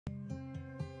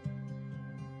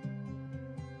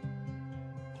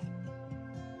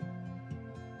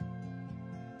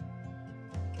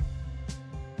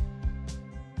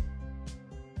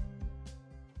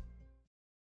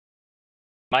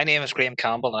My name is Graham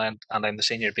Campbell, and I'm the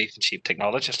Senior Beef and Sheep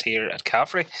Technologist here at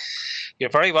CAFRE. You're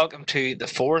very welcome to the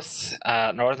fourth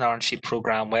Northern Ireland Sheep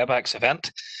Programme WebEx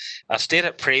event. As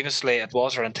stated previously, it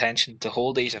was our intention to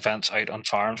hold these events out on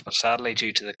farms, but sadly,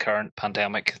 due to the current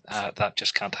pandemic, that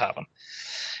just can't happen.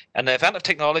 In the event of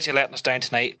technology letting us down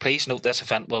tonight, please note this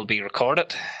event will be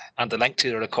recorded, and the link to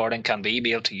the recording can be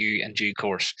emailed to you in due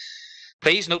course.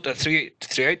 Please note that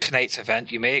throughout tonight's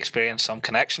event, you may experience some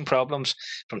connection problems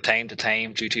from time to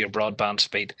time due to your broadband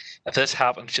speed. If this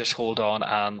happens, just hold on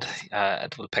and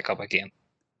it will pick up again.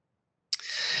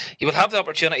 You will have the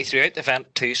opportunity throughout the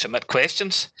event to submit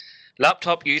questions.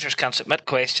 Laptop users can submit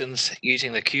questions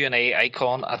using the Q&A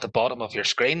icon at the bottom of your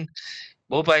screen.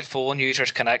 Mobile phone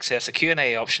users can access the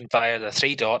Q&A option via the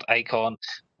three-dot icon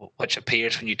which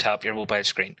appears when you tap your mobile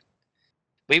screen.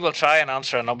 We will try and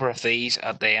answer a number of these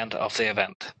at the end of the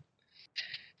event.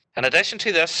 In addition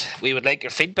to this, we would like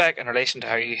your feedback in relation to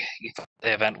how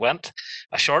the event went.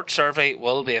 A short survey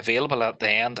will be available at the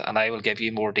end, and I will give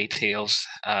you more details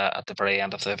at the very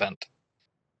end of the event.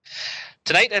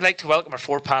 Tonight, I'd like to welcome our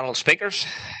four panel speakers.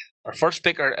 Our first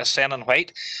speaker is Senan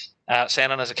White.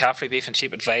 Senan is a CAFRE Beef and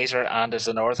Sheep Advisor and is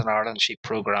the Northern Ireland Sheep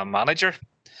Programme Manager.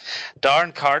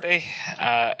 Darren Carty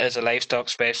is a livestock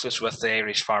specialist with the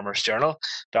Irish Farmers Journal.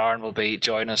 Darren will be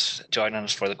joining us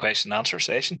for the question and answer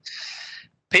session.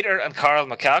 Peter and Karol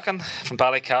McCaughan from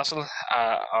Ballycastle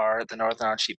are the Northern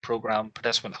Ireland Sheep Programme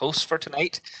participant hosts for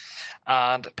tonight.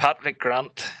 And Patrick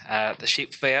Grant, the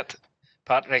sheep vet.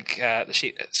 Patrick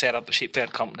set up the sheep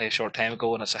vet company a short time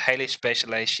ago, and it's a highly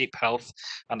specialised sheep health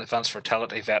and advanced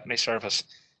fertility veterinary service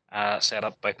set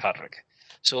up by Patrick.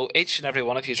 So each and every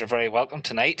one of you are very welcome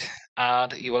tonight,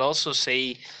 and you will also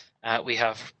see we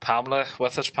have Pamela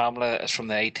with us. Pamela is from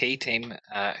the IT team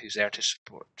who's there to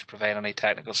provide any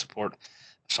technical support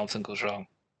if something goes wrong.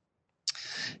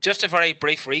 Just a very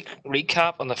brief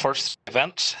recap on the first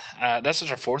events. This is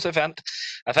our fourth event.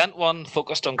 Event 1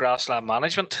 focused on grassland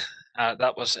management.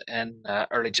 That was in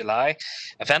early July.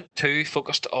 Event 2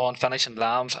 focused on finishing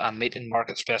lambs and meeting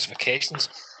market specifications,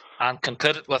 and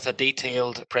concluded with a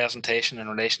detailed presentation in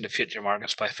relation to future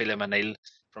markets by Phelim O'Neill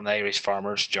from the Irish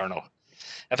Farmers Journal.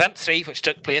 Event 3, which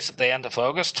took place at the end of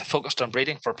August, focused on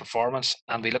breeding for performance,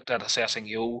 and we looked at assessing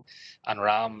ewe and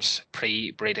rams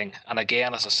pre-breeding. And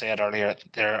again, as I said earlier,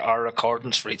 there are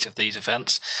recordings for each of these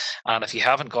events, and if you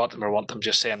haven't got them or want them,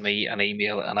 just send me an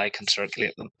email and I can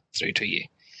circulate them through to you.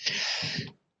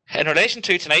 In relation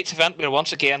to tonight's event, we're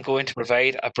once again going to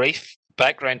provide a brief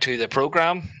background to the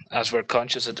programme, as we're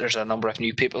conscious that there's a number of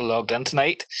new people logged in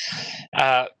tonight.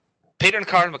 Peter and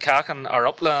Karol McCaughan are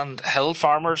upland hill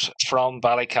farmers from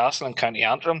Ballycastle in County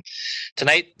Antrim.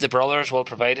 Tonight, the brothers will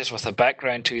provide us with a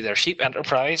background to their sheep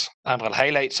enterprise and will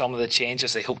highlight some of the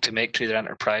changes they hope to make to their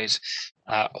enterprise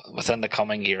within the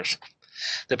coming years.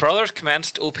 The brothers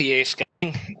commenced OPA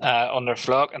scanning on their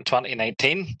flock in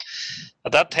 2019.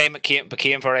 At that time, it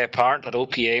became very apparent that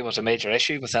OPA was a major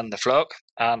issue within the flock,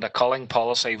 and a culling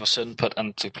policy was soon put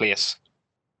into place.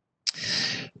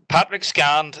 Patrick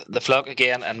scanned the flock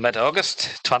again in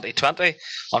mid-August 2020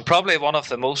 on probably one of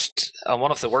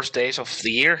the worst days of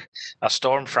the year, as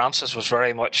Storm Francis was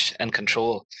very much in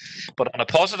control. But on a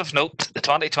positive note, the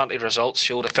 2020 results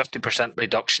showed a 50%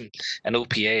 reduction in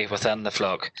OPA within the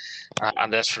flock,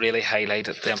 and this really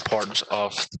highlighted the importance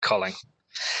of the culling.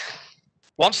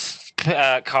 Once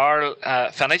Karol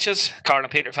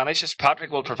and Peter finishes,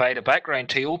 Patrick will provide a background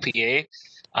to OPA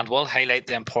and will highlight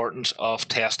the importance of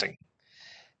testing.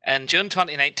 In June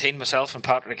 2019, myself and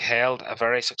Patrick held a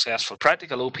very successful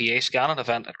practical OPA scanning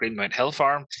event at Greenmount Hill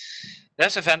Farm.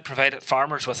 This event provided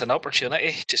farmers with an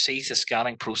opportunity to see the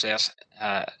scanning process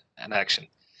in action.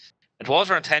 It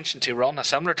was our intention to run a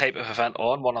similar type of event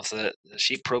on one of the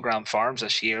sheep programme farms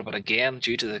this year, but again,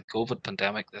 due to the COVID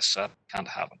pandemic, this can't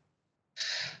happen.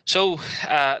 So,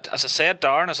 as I said,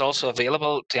 Darren is also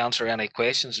available to answer any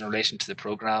questions in relation to the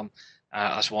programme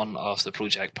as one of the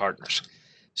project partners.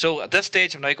 So at this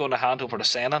stage, I'm now going to hand over to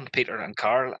Senan, Peter and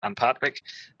Karol and Patrick,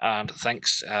 and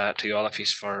thanks to all of you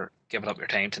for giving up your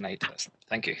time tonight.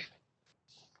 Thank you.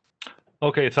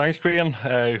 Okay, thanks, Graham.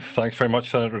 Thanks very much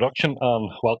for the introduction,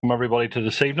 and welcome everybody to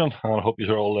this evening. And I hope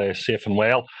you're all safe and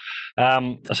well.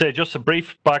 I say just a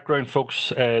brief background, folks,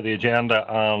 the agenda,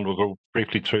 and we'll go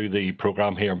briefly through the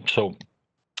programme here. So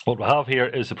what we have here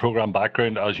is the programme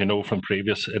background, as you know from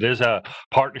previous. It is a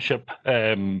partnership,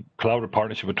 collaborative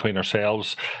partnership between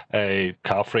ourselves,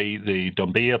 CAFRE, the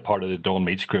Dunbia, part of the Dun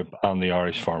Meats Group, and the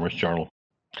Irish Farmers Journal.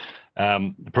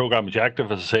 The programme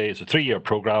objective, as I say, is a 3-year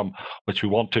programme which we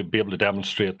want to be able to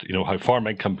demonstrate, how farm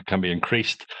income can be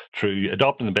increased through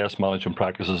adopting the best management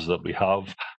practices that we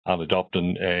have and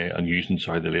adopting and using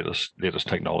the latest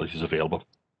technologies available.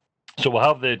 So we'll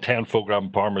have the 10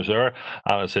 program farmers there,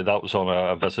 and I said that was on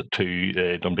a visit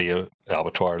to Dundee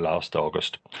Abattoir last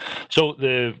August. So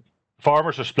the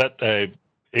farmers are split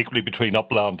equally between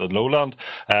upland and lowland.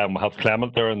 We have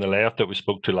Clement there on the left that we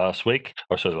spoke to last week,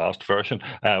 or sorry, the last version,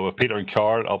 with Peter and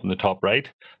Karol up in the top right,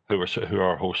 who are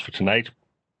our hosts for tonight.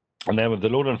 And then with the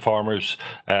lowland farmers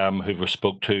who we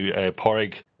spoke to,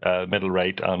 Porrig, middle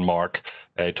right, and Mark,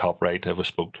 top right, who we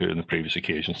spoke to in the previous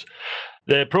occasions.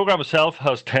 The programme itself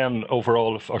has 8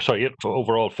 overall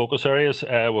focus areas.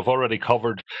 We've already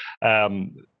covered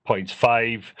points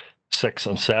 5, 6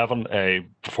 and 7,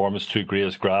 performance to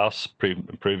graze grass,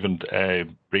 improving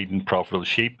breeding profitable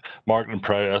sheep, marketing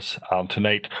prowess, and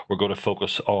tonight we're going to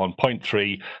focus on point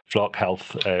 3, flock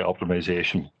health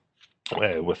optimisation.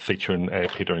 With featuring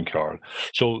Peter and Karol.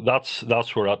 So that's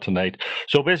where we're at tonight.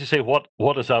 So basically, what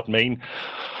does that mean?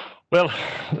 Well,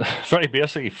 very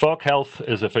basically, flock health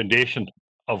is a foundation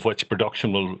of which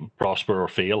production will prosper or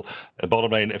fail.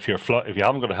 Bottom line, if you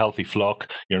haven't got a healthy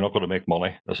flock, you're not going to make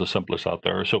money. It's as simple as that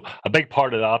there. So a big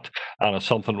part of that, and it's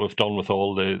something we've done with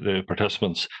all the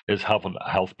participants, is having a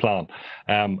health plan.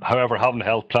 However, having a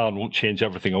health plan won't change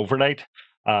everything overnight.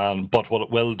 But what it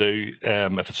will do,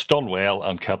 if it's done well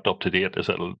and kept up to date, is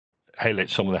it'll highlight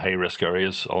some of the high-risk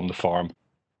areas on the farm.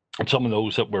 And some of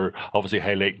those that we're obviously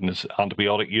highlighting is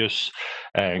antibiotic use,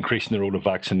 increasing the role of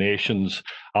vaccinations,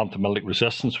 antibiotic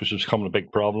resistance, which is becoming a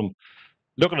big problem.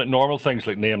 Looking at normal things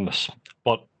like nameless,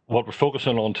 but what we're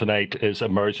focusing on tonight is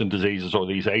emerging diseases, or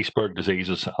these iceberg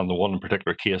diseases, and the one in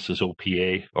particular case is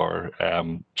OPA,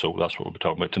 so that's what we'll be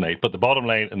talking about tonight. But the bottom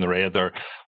line in the red there,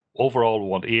 overall, we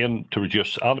want aim to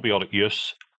reduce antibiotic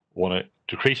use, want to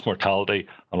decrease mortality,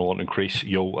 and we want to increase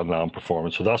young and lamb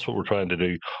performance. So that's what we're trying to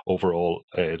do overall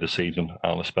this evening,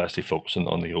 and especially focusing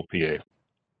on the OPA.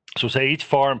 So say each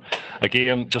farm,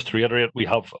 again, just to reiterate, we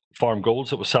have farm goals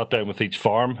that was sat down with each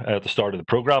farm at the start of the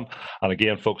programme. And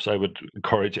again, folks, I would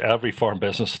encourage every farm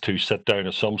business to sit down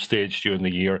at some stage during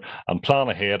the year and plan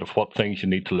ahead of what things you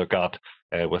need to look at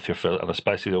with your, and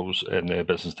especially those in the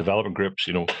business development groups,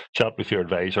 chat with your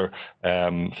advisor,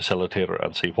 facilitator,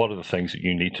 and see what are the things that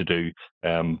you need to do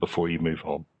before you move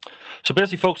on. So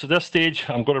basically, folks, at this stage,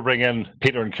 I'm going to bring in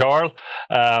Peter and Karol,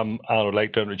 and I'd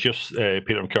like to introduce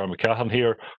Peter and Karol McCaughan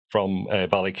here from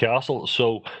Ballycastle.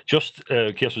 So just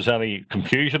in case there's any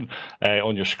confusion,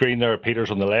 on your screen there,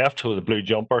 Peter's on the left with the blue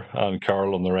jumper and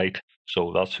Karol on the right.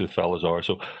 So that's who the fellas are.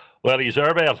 So, well, he's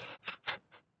there, Bale.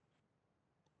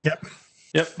 Yep.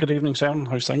 Good evening, Sam.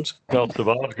 How's things? Not too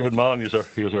bad. Good man. You're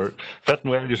fitting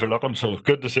well. You're looking. So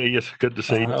good to see you. Good to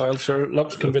see you. Well, sure.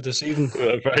 Looks can be deceiving.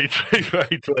 Right.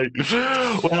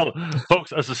 Well,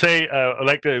 folks, as I say, I'd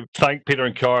like to thank Peter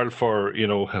and Karol for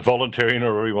volunteering,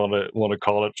 or whatever we want to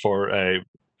call it,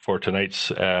 for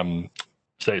tonight's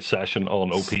session on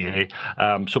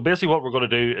OPA. So basically what we're going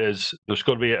to do is there's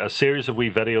going to be a series of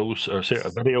wee videos, or a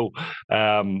video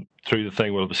through the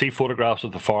thing. We'll see photographs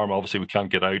of the farm. Obviously we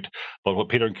can't get out, but what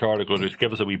Peter and Karol are going to do is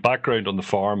give us a wee background on the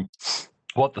farm,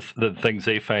 what the things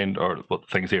they find, or what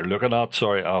things they're looking at,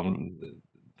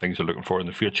 things they're looking for in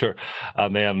the future.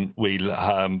 And then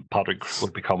Patrick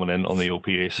will be coming in on the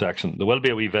OPA section. There will be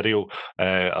a wee video,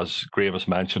 as Gravis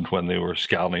mentioned, when they were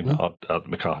scanning at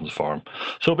McCaughan's farm.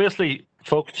 So basically,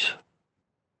 folks,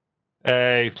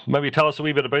 maybe tell us a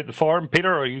wee bit about the farm.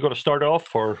 Peter, are you going to start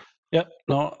off? Or? Yep,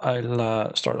 no,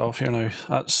 I'll start off here now.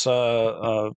 That's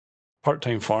a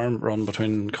part-time farm run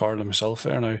between Karol and myself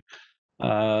here now.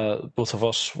 Both of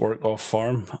us work off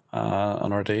farm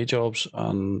on our day jobs,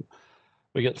 and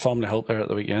we get family help there at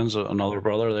the weekends. Another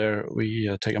brother there,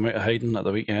 we take him out of hiding at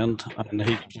the weekend, and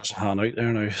he gives us a hand out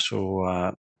there now.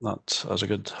 So that's as a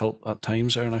good help at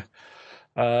times there now.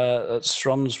 It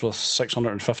runs with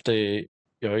 650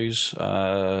 ewes,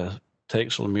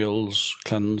 Texel mules,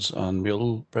 clins, and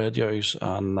mule bred ewes,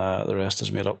 and the rest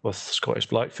is made up with Scottish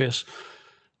blackface.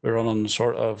 We're running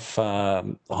sort of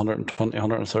 120,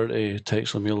 130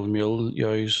 Texel mule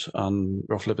ewes, and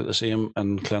roughly about the same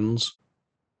in clins.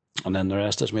 And then the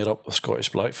rest is made up with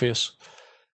Scottish blackface.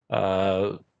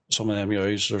 Some of them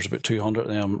ewes, there's about 200 of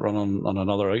them running on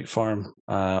another out farm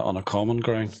on a common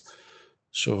ground.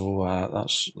 So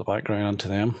that's the background into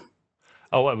them.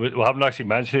 Oh, we haven't actually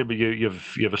mentioned it, but you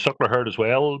have a suckler herd as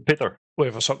well, Peter? We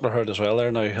have a suckler herd as well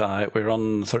there now. We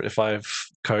run 35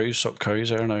 cows, suck cows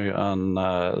there now, and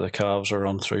the calves are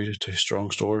run through to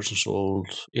strong stores and sold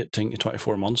 18 to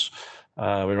 24 months. We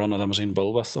run a limousine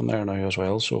bull with them there now as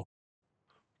well. So.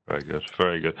 Very good,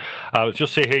 very good. I was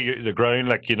just say here, the ground,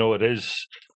 it is,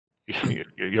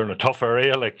 you're in a tough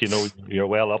area, you're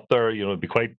well up there, it'd be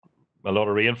quite a lot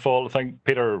of rainfall, I think,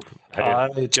 Peter?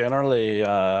 Generally,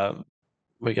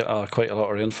 we get quite a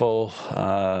lot of rainfall.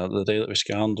 The day that we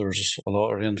scanned, there was a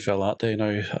lot of rainfall that day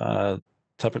now.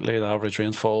 Typically, the average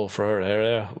rainfall for our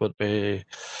area would be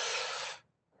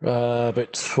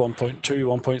about 1.2,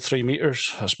 1.3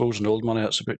 metres. I suppose in old money,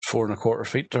 it's about 4.25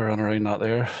 feet or around that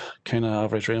there. Kind of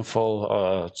average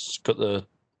rainfall. It's got the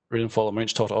rainfall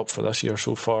amounts totted up for this year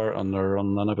so far, and they're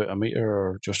running about a metre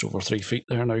or just over 3 feet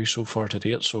there now so far to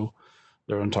date. So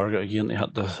they're on target again to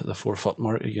hit the 4 foot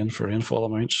mark again for rainfall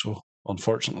amounts. So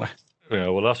unfortunately. Yeah,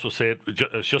 well, that's what I say.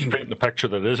 It's just painting the picture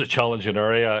that it is a challenging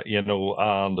area,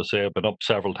 and I say I've been up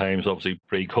several times, obviously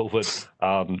pre-COVID,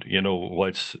 and while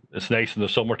it's nice in the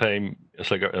summertime, it's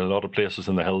like a lot of places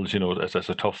in the hills, it's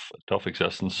a tough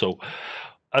existence. So,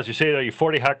 as you say, you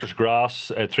 40 hectares grass,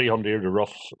 300 of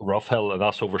rough hill, and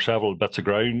that's over several bits of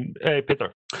ground,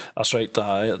 Peter. That's right.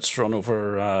 It's run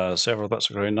over several bits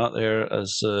of ground. That there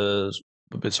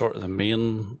would be sort of the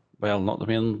main, well, not the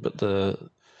main, but the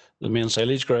main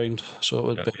silage ground. So it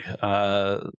would be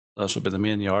that would be the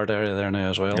main yard area there now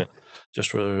as well. Yeah.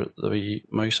 Just where the wee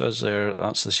mouse is there,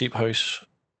 that's the sheep house.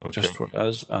 Okay. Just where it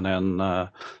is, and then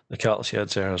the cattle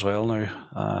sheds there as well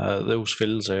now. Those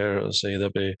fields there, as I say, they'll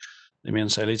be the main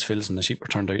silage fields, and the sheep are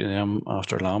turned out to them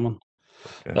after lambing.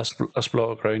 Okay. This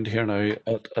block of ground here now,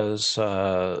 it is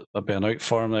a bin out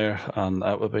farm there, and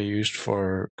that would be used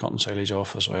for cutting silage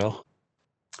off as well.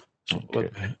 So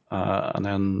okay. And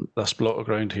then this block of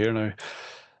ground here now,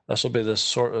 this will be the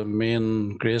sort of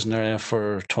main grazing area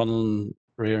for twin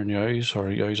rearing ewes,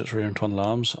 or ewes that's rearing twin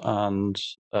lambs, and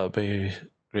it'll be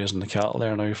grazing the cattle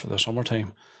there now for the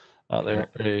summertime. There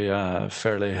be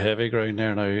fairly heavy ground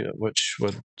there now, which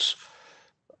would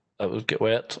get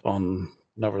wet on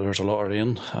whenever there's a lot of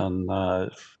rain, and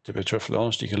to be truthfully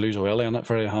honest, you can lose a welly in it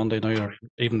very handy now, or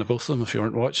even the both of them if you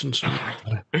weren't watching. So.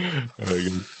 Very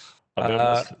good.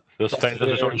 This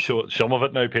is only some of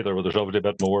it now, Peter, but there's obviously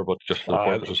a bit more, but just for the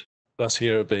purposes. This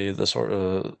here would be the sort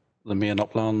of the main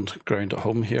upland ground at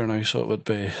home here now, so it would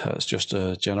be, it's just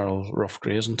a general rough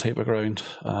grazing type of ground.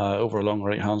 Over along the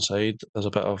right hand side, there's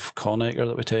a bit of con acre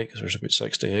that we take. There's about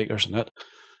 60 acres in it.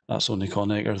 That's the only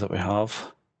con acre that we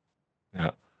have.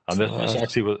 Yeah, and so this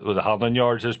actually with the handling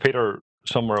yards is, Peter,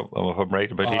 somewhere, if I'm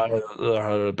right about here?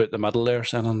 They're about the middle there,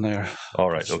 in there. All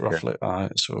right, okay. Roughly,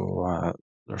 so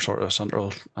they're sort of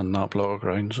central in that block of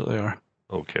ground, so they are.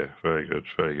 Okay, very good,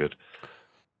 very good.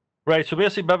 Right, so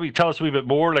basically, maybe tell us a wee bit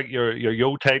more, like your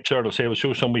yo types there. I'll say we'll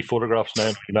show some wee photographs now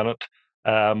in a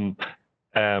minute.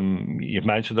 You've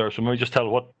mentioned there, so maybe just tell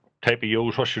what type of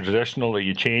yos, what's your traditional, are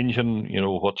you changing,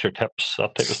 what's your tips,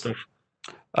 that type of stuff?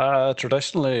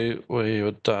 Traditionally, we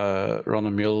would run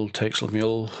a mule, Texel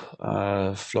mule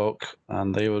flock,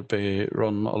 and they would be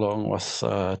run along with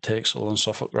Texel and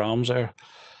Suffolk rams there.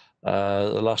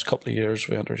 The last couple of years,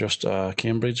 we introduced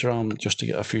Cambridge ram just to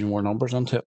get a few more numbers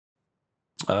into it.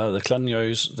 The Clin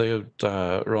ewes, they would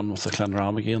run with the Clin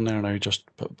ram again there now, just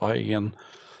put back again,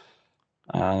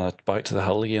 back to the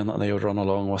hill again, and they would run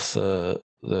along with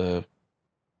the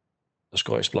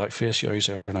Scottish blackface ewes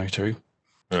there now too.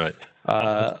 Right.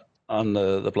 And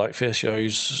the blackface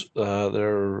ewes,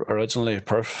 they're originally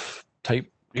perf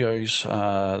type ewes.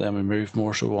 Then we moved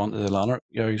more so onto the Lanark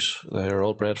ewes. They're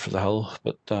all bred for the hill,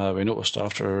 but we noticed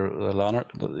after the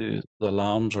Lanark that the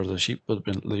lambs or the sheep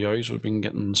the ewes would have been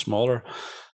getting smaller,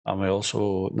 and we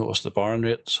also noticed the barn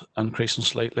rates increasing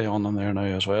slightly on them there now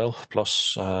as well.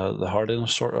 Plus the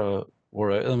hardiness sort of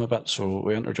wore out of them a bit, so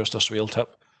we introduced a swale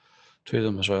tip to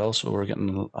them as well. So we're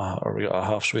getting a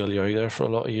half swale ewe there for a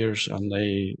lot of years, and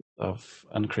they have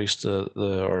increased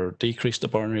or decreased the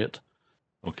barn rate.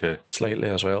 Okay. Slightly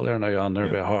as well there now, and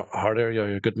there'll be a harder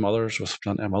ewe, good mothers with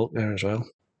plenty of milk there as well.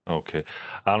 Okay,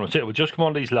 and we'll just come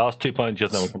on to these last 2 points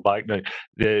just now. We'll come back now.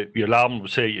 Your lamb,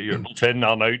 would say you're in and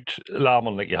out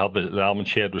lambing, like you have the lambing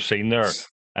shed was seen there,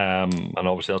 and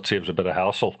obviously that saves a bit of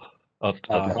hassle at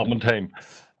lambing time.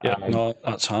 Yeah, no,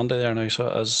 that's handy there now. So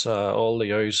as all the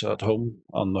ewes at home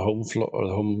on the home floor or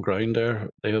the home ground there,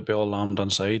 they will be all lambed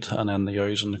inside, and then the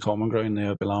ewes on the common ground,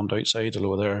 they'll be lambed outside.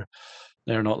 Although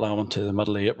they're not lambing to the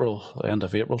middle of April, end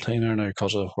of April time there now,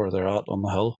 because of where they're at on the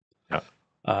hill. Yeah.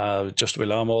 Just we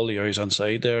lamb all the ewes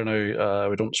inside there now.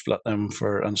 We don't split them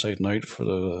for inside and out for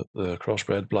the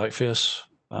crossbred blackface.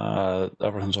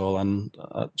 Everything's all in.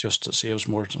 Just it saves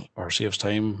more or saves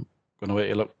time going away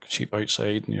to look sheep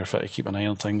outside, and you're fit to keep an eye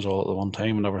on things all at the one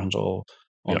time, and everything's all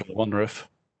under one roof.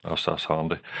 That's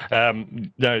handy.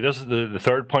 Now, this is the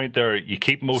third point there. You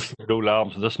keep most of your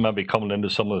lambs, and this may be coming into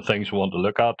some of the things we want to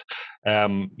look at.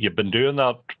 You've been doing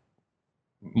that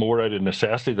more out of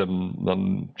necessity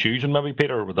than choosing, maybe,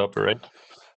 Peter, would that be right?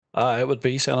 It would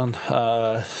be selling.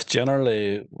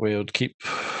 Generally, we would keep,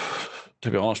 to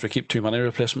be honest, we keep too many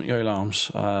replacement ewe lambs.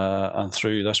 And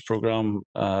through this programme,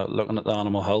 looking at the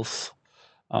animal health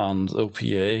and the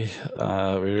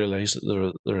OPA, we realised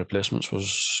that the replacements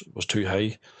was too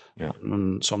high. Yeah.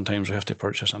 And sometimes we have to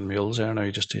purchase in mules there now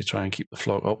just to try and keep the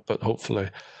flock up. But hopefully,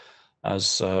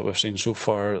 as we've seen so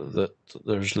far, that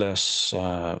there's less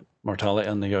mortality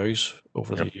in the ewes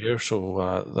over the year.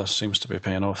 So this seems to be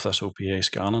paying off, this OPA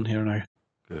scanning here now.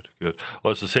 Good, good.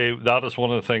 Well, as I say, that is one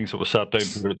of the things that was sat down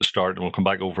here at the start, and we'll come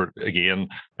back over it again,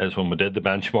 is when we did the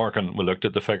benchmark and we looked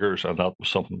at the figures, and that was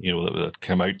something, that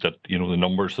came out that, the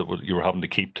numbers that you were having to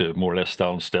keep to more or less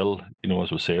stand still,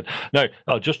 as we said. Now,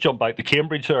 I'll just jump back to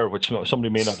Cambridge there, which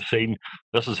somebody may not have seen.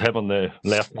 This is him on the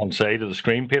left-hand side of the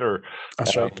screen, Peter.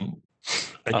 That's right.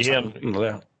 Again,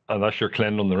 and that's your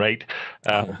Clyn on the right.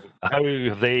 How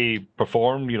have they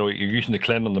performed? You're using the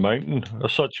Clyn on the mountain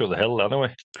as such, or the hill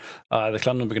anyway? The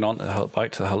Clyn will be going on to the hill,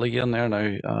 back to the hill again there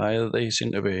now. They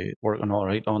seem to be working all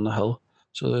right on the hill.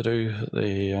 So they do.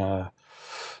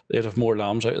 They'd have more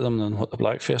lambs out of them than what the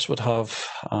blackface would have,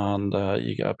 and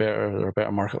you get a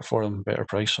better market for them, better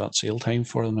price at sale time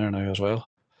for them there now as well.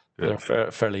 Good.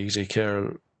 They're fairly easy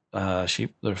care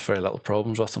sheep. There's very little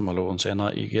problems with them, although in saying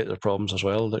that, you get their problems as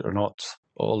well that are not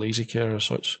all easy care as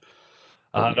such.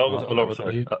 How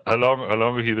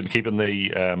long have you been keeping the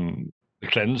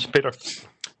Clyns, Peter?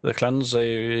 The Clyns,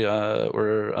 they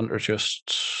were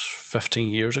introduced 15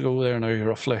 years ago there now,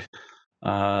 roughly.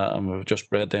 And we've just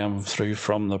bred them through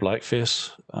from the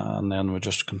blackface, and then we're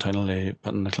just continually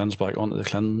putting the Clyns back onto the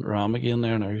Clyn ram again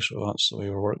there now, so that's the way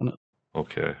we're working it.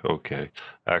 Okay,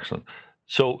 excellent.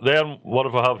 So then, what do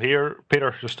we have here,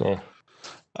 Peter?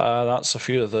 That's a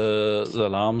few of the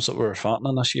lambs that we're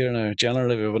fattening this year. Now,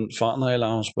 generally we wouldn't fatten any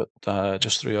lambs, but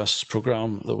just through this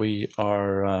programme that we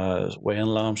are weighing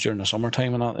lambs during the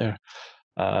summertime and that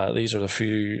there. These are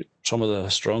some of the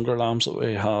stronger lambs that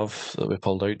we have that we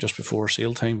pulled out just before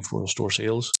sale time, before the store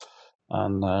sales.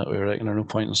 And we reckon there's no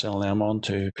point in selling them on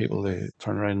to people who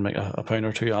turn around and make a pound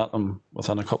or two at them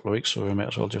within a couple of weeks. So we might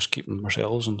as well just keep them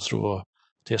ourselves and throw a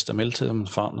taste of meal to them and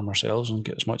fatten them ourselves and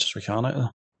get as much as we can out of them.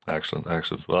 Excellent.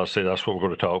 Well, I'll say that's what we're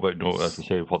going to talk about, as I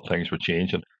say, what things were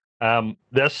changing.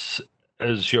 This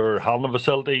is your handling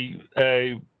facility,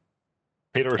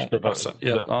 Peter? That's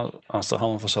the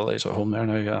handling facilities at home there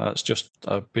now. It's just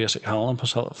a basic handling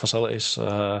facilities.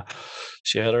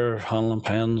 Shedder, handling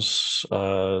pens,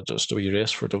 just a wee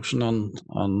race for dosing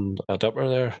and a dipper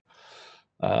there.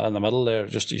 In the middle there,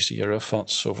 just you see a roof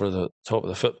that's over the top of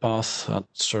the footbath. That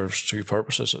serves two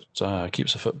purposes. It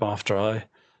keeps the footbath dry,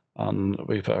 and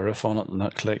we put a roof on it, and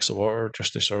that collects the water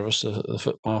just to service the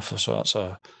footbath. So that's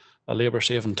a labour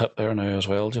saving tip there now as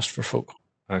well, just for folk.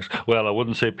 Well, I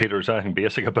wouldn't say, Peter, there's anything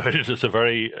basic about it. It's a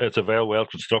very well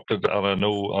constructed, and I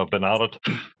know I've been at it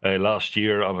last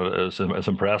year, and it's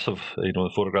impressive.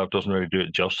 The photograph doesn't really do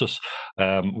it justice.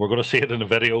 We're going to see it in a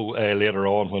video later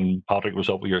on when Patrick was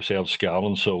up with yourself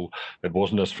scanning, so it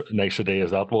wasn't as nice a day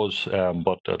as that was,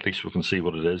 but at least we can see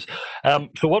what it is.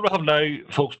 So what we have now,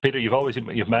 folks, Peter,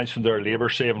 you've mentioned there labour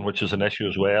saving, which is an issue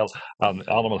as well, and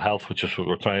animal health, which is what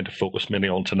we're trying to focus mainly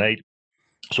on tonight.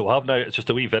 So we'll have now, it's just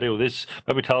a wee video.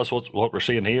 Maybe tell us what we're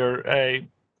seeing here,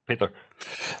 Peter.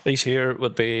 These here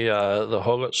would be the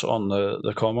hoggets on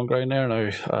the common ground there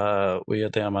now. We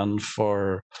had them in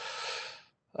for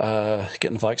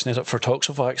getting vaccinated for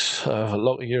Toxovax. A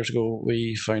lot of years ago,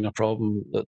 we found a problem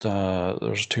that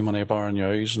there's too many barren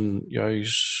ewes and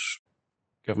ewes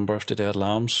giving birth to dead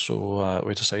lambs. So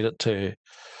we decided to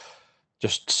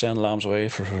just send lambs away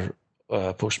for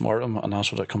post-mortem, and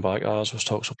that's what it came back as, was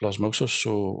toxoplasmosis.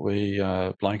 So we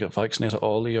blanket vaccinated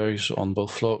all the ewes on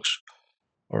both flocks,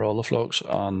 or all the flocks,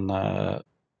 and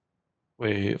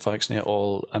we vaccinate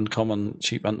all incoming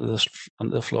sheep into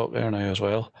the flock there now as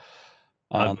well.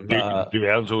 And do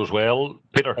Enzo as well,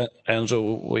 Peter?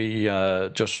 Enzo,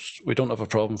 we don't have a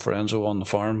problem for Enzo on the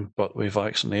farm, but we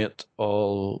vaccinate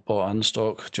all bought-in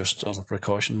stock just as a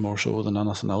precaution, more so than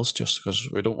anything else, just because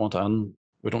we don't want it in.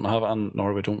 We don't have it in,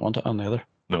 nor we don't want it in either.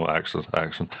 No, excellent.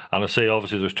 And I say,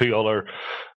 obviously, there's two other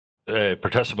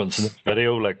participants in this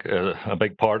video, like a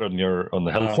big part on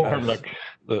the hill farm, like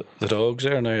the dogs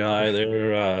there now.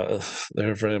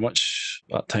 They're very much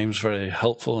at times very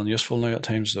helpful and useful now. At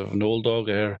times they have an old dog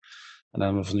there, and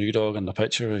then with a new dog in the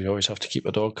picture, you always have to keep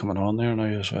a dog coming on there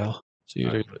now as well. So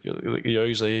you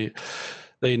usually.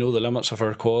 They know the limits of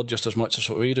our quad just as much as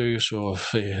what we do. So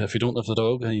if you don't have the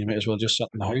dog, then you might as well just sit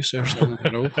in the house there.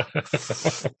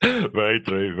 Very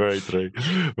true.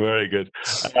 Very good.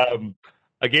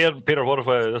 Again, Peter,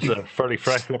 this is a fairly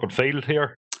fresh looking field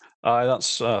here.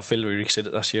 That's a field we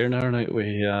reseeded this year now.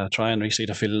 We try and reseed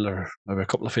a field or maybe a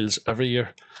couple of fields every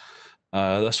year.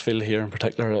 This field here in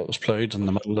particular, it was ploughed in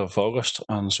the middle of August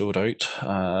and sowed out.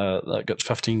 That gets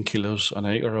 15 kilos an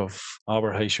acre of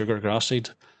Aber high sugar grass seed,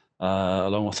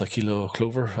 along with a kilo of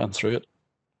clover and through it.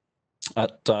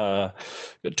 At got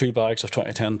 2 bags of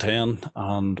 2010-10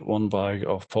 and 1 bag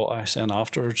of potash. And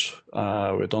afterwards,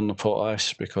 we've done the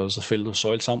potash because the field was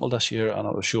soil sampled this year and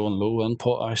it was showing low in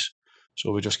potash.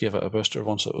 So we just gave it a booster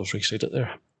once it was reseeded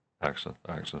there. Excellent,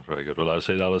 excellent, very good. Well, I'd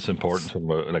say that is important.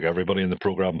 Like everybody in the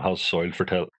program has soil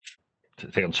fertility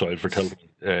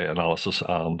analysis,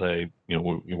 and you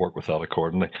know, we work with that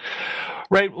accordingly.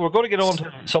 Right, we're going to get on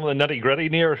to some of the nitty gritty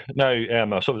now.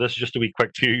 So this is just a wee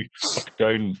quick view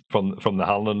down from the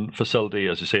Hanlon facility.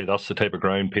 As you say, that's the type of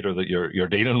ground, Peter, that you're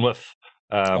dealing with.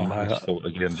 So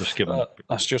again, just given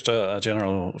that's just a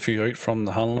general view out from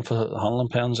the Hanlon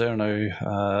pens there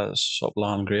now. It's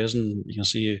upland grazing. You can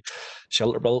see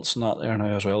shelter belts and that there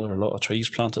now as well. There are a lot of trees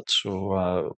planted,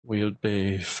 so we'll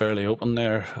be fairly open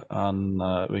there, and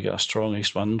we get a strong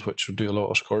east wind, which would do a lot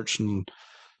of scorching.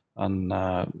 And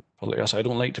but I guess I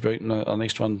don't like to be out in an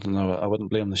east wind, and I wouldn't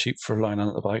blame the sheep for lying in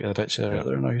at the back of the ditch there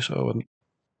now. So I wouldn't.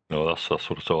 No, that's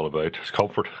what it's all about. It's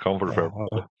comfort for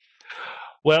everybody.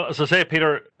 Well, as I say,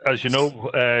 Peter, as you know,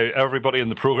 everybody in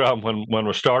the programme, when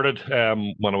we started,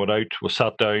 when I went out, we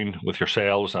sat down with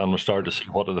yourselves and we started to see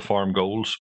what are the farm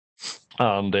goals.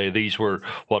 And these were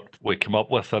what we came up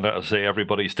with. And as I say,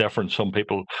 everybody's different. Some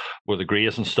people, where the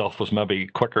grazing stuff was maybe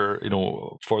quicker, you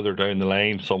know, further down the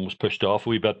line. Some was pushed off a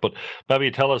wee bit. But maybe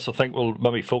tell us, I think we'll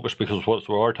maybe focus, because what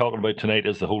we are talking about tonight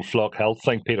is the whole flock health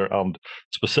thing, Peter, and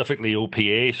specifically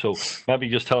OPA. So maybe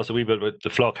just tell us a wee bit about the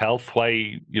flock health.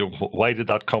 Why did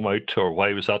that come out, or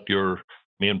why was that your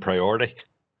main priority?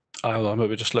 I'll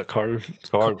maybe just let Karol.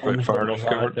 Fair enough,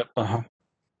 Karol.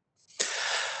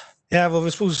 Yeah, well, I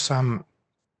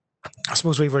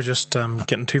suppose we were just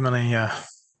getting too many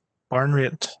barn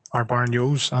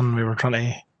ewes, and we were trying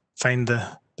to find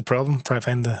the problem, try to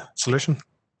find the solution,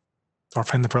 or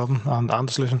find the problem and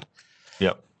the solution.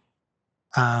 Yep.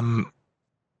 I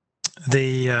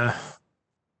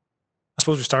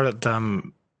suppose we started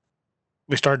dung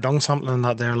sampling and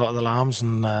that there, a lot of the lambs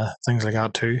and things like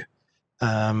that too,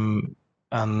 and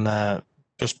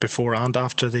just before and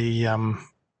after the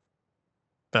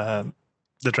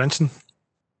drenching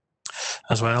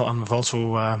as well, and we've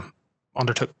also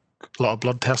undertook a lot of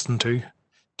blood testing too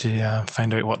to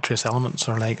find out what trace elements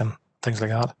are like and things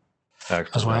like that.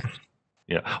 Excellent. As well.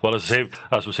 Yeah, well, as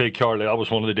we say, Karol, that was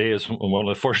one of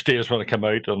the first days when I came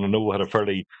out, and I know we had a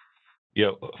fairly,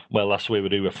 well, that's the way we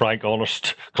do a frank,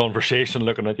 honest conversation,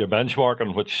 looking at your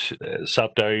benchmarking, which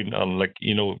sat down and, like,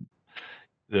 you know,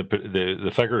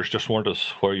 the figures just weren't as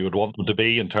where you would want them to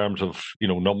be in terms of, you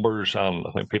know, numbers. And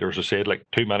I think Peter has said, like,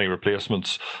 too many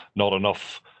replacements, not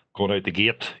enough going out the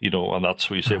gate, you know, and that's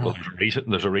where you say, well,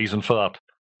 there's a reason for that.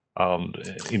 And,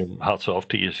 you know, hats off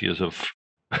to you,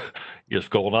 you've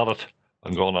gone at it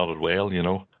and gone at it well, you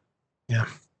know. Yeah.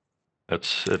 It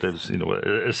is, you know,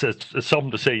 it's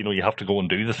something to say, you know, you have to go and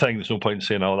do the thing. There's no point in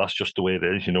saying, oh, that's just the way it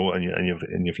is, you know, and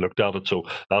you've looked at it. So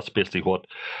that's basically what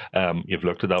you've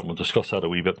looked at that, and we'll discuss that a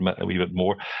wee bit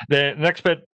more. The next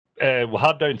bit, we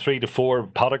had down 3 to 4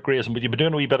 paddock grazing, but you've been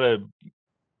doing a wee bit of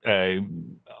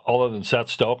other than set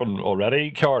stocking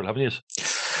already, Karol, haven't you?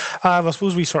 I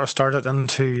suppose we sort of started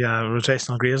into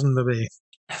rotational grazing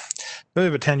maybe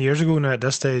about 10 years ago now at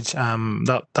this stage.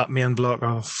 That main block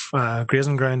of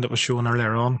grazing ground that was shown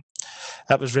earlier on,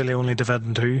 that was really only divided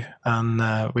in two,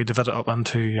 and we divided it up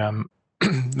into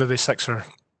maybe 6 or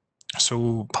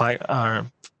so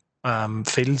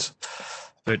fields,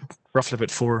 roughly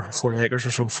about 4 acres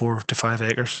or so, 4 to 5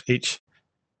 acres each.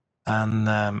 And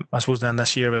I suppose then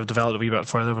this year we've developed a wee bit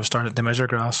further. We've started to measure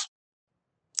grass,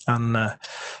 and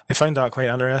we found that quite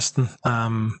interesting.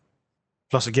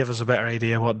 Plus, it gave us a better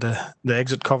idea what the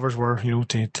exit covers were, you know,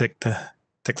 to take the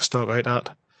stock out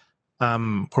at.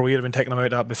 Where we had been taking them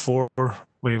out at before,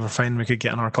 we were finding we could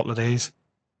get in our couple of days.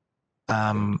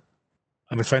 And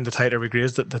we found the tighter we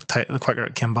grazed it, the quicker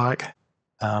it came back,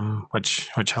 which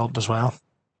helped as well.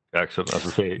 Excellent, as I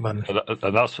say,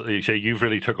 and that's, you say, you've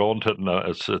really took on to it, and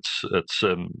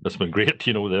it's been great,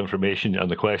 you know, the information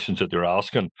and the questions that you're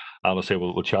asking. And I say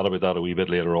we'll chat about that a wee bit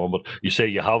later on. But you say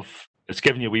it's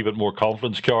given you a wee bit more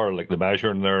confidence, Karol, like the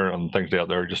measuring there and things like that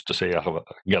there, just to say I can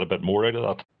get a bit more out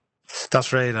of that.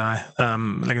 That's right. I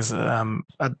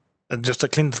just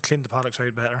cleaned the paddocks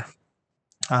out better,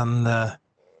 and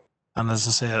as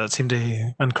I say, it seemed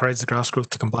to encourage the grass growth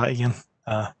to come back again.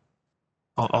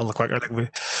 All the quicker. Like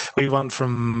we went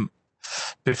from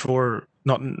before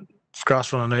not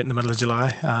grass running out in the middle of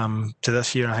July. To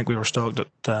this year, I think we were stocked at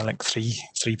like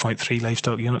 3.3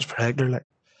 livestock units per hectare, like,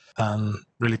 and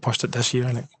really pushed it this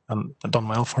year, like, and it done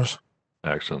well for us.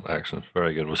 Excellent, excellent,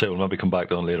 very good. We'll maybe come back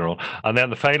to that later on. And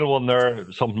then the final one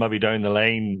there, something maybe down the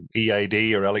line, EID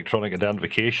or electronic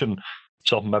identification,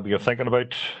 something maybe you're thinking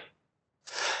about.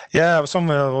 Yeah, it was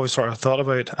something I've always sort of thought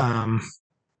about.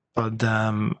 But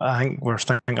I think we're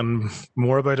thinking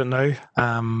more about it now.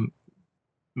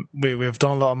 We've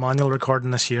done a lot of manual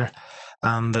recording this year,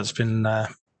 and it's been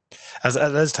as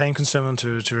it is time consuming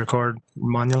to record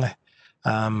manually,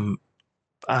 and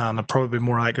it'll probably be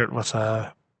more accurate with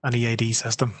an EID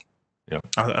system. Yeah.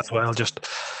 As well. Just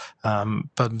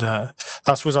but I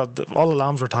suppose all the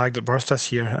lambs were tagged at birth this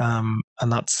year,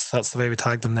 and that's the way we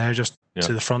tagged them there, just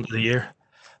to the front of the ear,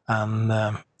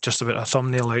 and just about a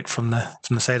thumbnail out from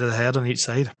the side of the head on each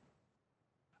side.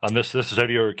 And this is out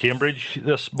of your Cambridge,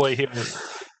 this boy here.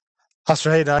 That's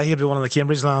right. He'll be one of the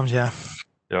Cambridge lambs. Yeah.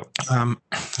 Yep. I'm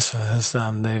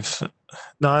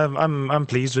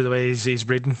pleased with the way he's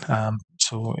breeding.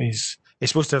 So he's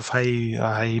supposed to have a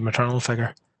high maternal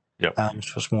figure. Yep.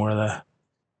 So it's more the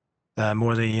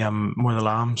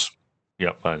lambs.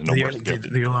 Yep.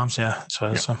 The lambs. Yeah.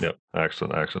 So. Yep.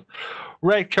 Excellent.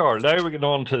 Right, Karol. Now we're getting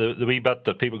on to the wee bit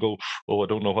that people go, oh, I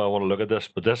don't know how I want to look at this,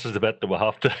 but this is the bit that we'll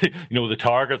have to, the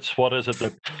targets. What is it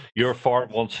that your farm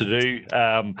wants to do?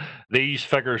 These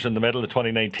figures in the middle of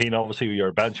 2019, obviously,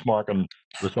 your benchmarking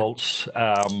results.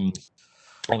 And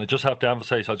I just have to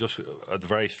emphasize, at the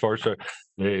very first,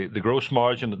 the gross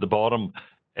margin at the bottom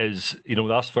is,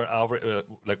 that's for average,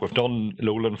 like we've done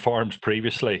lowland farms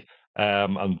previously.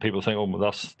 And people think, oh,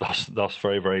 that's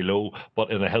very, very low. But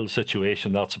in a hill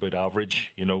situation, that's about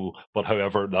average, But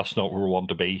however, that's not where we want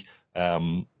to be.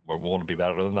 We want to be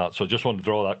better than that. So I just want to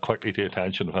draw that quickly to your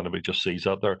attention if anybody just sees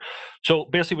that there. So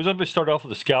basically, we're going to start off with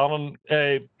the scanning,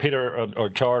 Peter or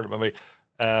Karol, maybe.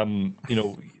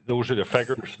 Those are the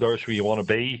figures. There's where you want to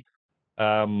be.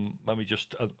 Maybe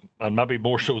just and maybe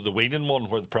more so the weaning one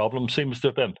where the problem seems to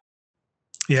have been.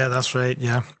 Yeah, that's right.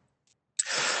 Yeah.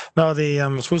 No,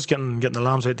 I suppose getting the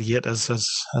lambs out the gate is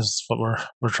what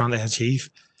we're trying to achieve.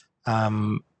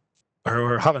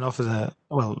 Or have enough of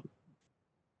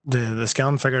the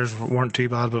scan figures weren't too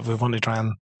bad, but we want to try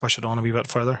and push it on a wee bit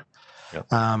further. Yep.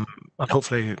 And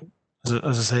hopefully, as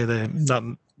I say,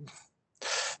 the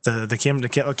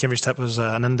Cambridge tip was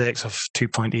an index of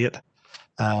 2.8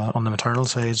 on the maternal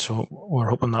side, so we're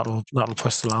hoping that'll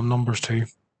push the lamb numbers too.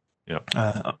 Yeah.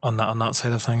 On that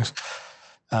side of things.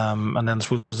 And then I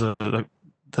suppose the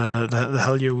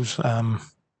hill ewes,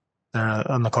 they're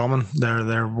on the common.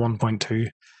 They're 1.2.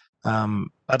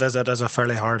 It is a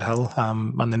fairly hard hill,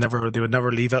 and they would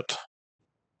never leave it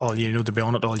all year. They'd be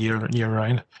on it all year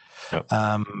round. Yep.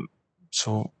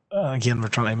 So again, we're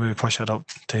trying to maybe push it up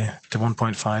to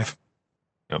 1.5.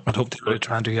 Yep. I'd hope to really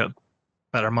try and do get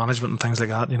better management and things like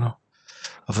that,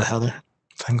 of the heather.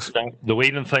 Things. The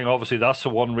weaning thing, obviously, that's the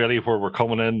one really where we're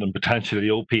coming in, and potentially the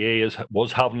OPA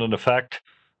was having an effect.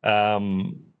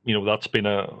 That's been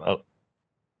a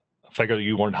figure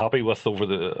you weren't happy with over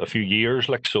a few years,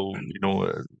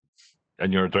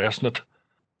 and you're addressing it.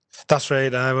 That's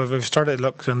right. We've started to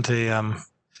look into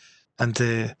I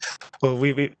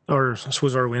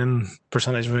suppose our weaning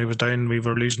percentage when we was down, we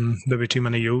were losing maybe too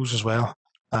many ewes as well,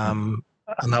 and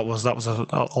that was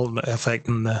all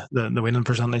affecting the weaning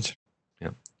percentage.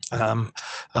 Yeah.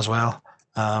 As well.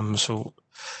 So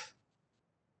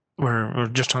we're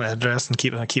just trying to address and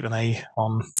keep an eye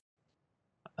on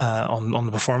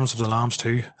the performance of the lambs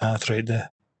too throughout the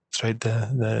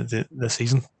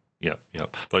season. Yeah.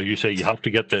 But you say you have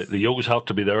to get the ewes have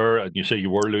to be there, and you say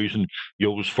you were losing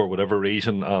ewes for whatever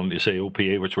reason, and you say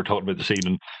OPA, which we're talking about this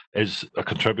evening, is a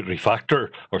contributory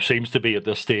factor, or seems to be at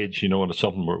this stage, and it's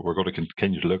something we're going to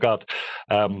continue to look at.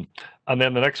 And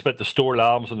then the next bit, the store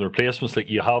lambs and the replacements, like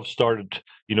you have started,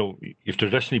 you've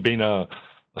traditionally been a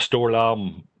store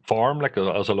lamb farm,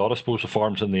 as a lot, I suppose, of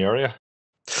farms in the area.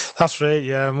 That's right.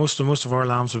 Yeah, most of our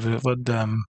lambs would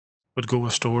go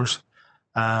with stores.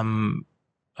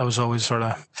 I was always sort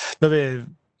of maybe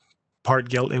part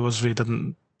guilty was we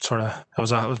didn't sort of it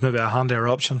was maybe a handier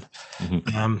option,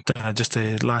 just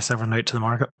to last everyone out to the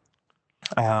market.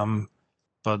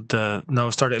 But no,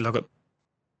 started to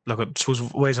look at suppose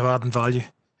ways of adding value,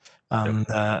 and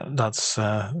that's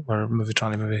we're maybe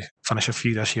trying to finish a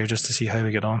few this year just to see how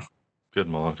we get on. Good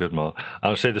man. And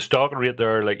I say the stocking rate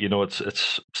there,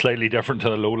 it's slightly different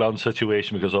to a lowland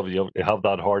situation because obviously you have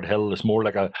that hard hill. It's more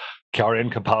like a carrying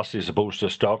capacity as opposed to a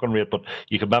stocking rate, but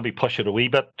you could maybe push it a wee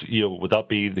bit. Would that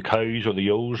be the cows or the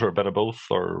ewes or a bit of both,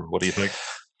 or what do you think?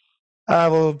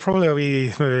 Well, probably a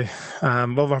wee, maybe.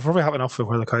 Well, we're probably happy enough with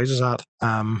where the cows is at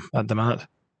the minute.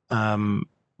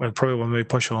 We'll probably want to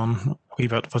push on a wee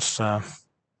bit with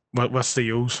the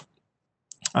ewes.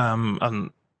 And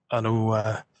I know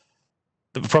that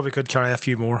we probably could carry a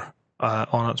few more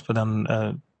on it, but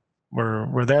then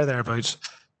we're thereabouts.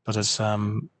 But it's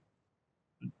don't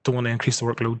want to increase the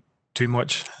workload too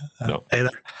much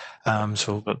either.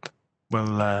 So, but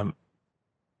we'll.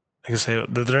 Like I say,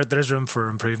 there is room for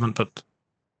improvement, but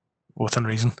within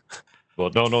reason. Well,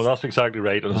 no, that's exactly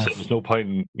right. And there's no point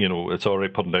in, it's all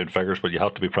right putting down figures, but you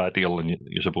have to be practical, and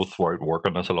you're both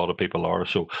working, as a lot of people are.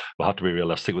 So we have to be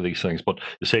realistic with these things. But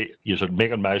you say you're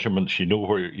making measurements, you know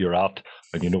where you're at,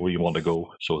 and you know where you want to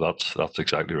go. So that's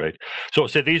exactly right. So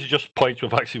these are just points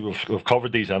we've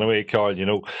covered these anyway,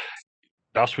 Karol.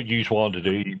 That's what you want to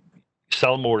do: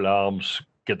 sell more lambs,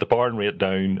 get the barn rate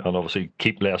down, and obviously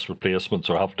keep less replacements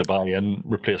or have to buy in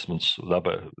replacements. I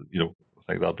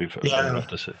think that'd be fair enough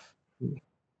to say.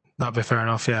 That'd be fair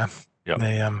enough. Yeah.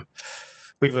 Yeah.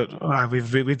 We'd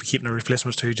be keeping the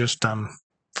replacements too, just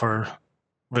we'll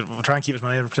try and keep as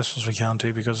many replacements as we can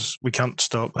too, because we can't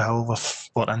stop the hell with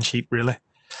what in sheep really.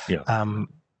 Yeah.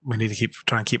 We need to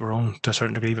try and keep our own to a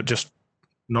certain degree, but just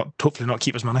hopefully not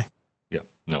keep as many. Yeah,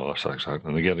 no, that's exactly.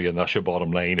 And again, that's your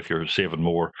bottom line. If you're saving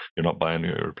more, you're not buying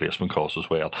your replacement costs as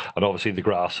well. And obviously the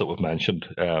grass that we've mentioned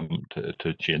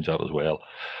to change that as well.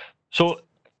 So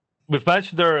we've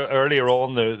mentioned there earlier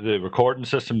on the recording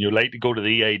system. You like to go to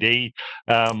the EID,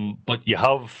 but you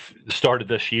have started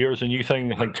this year as a new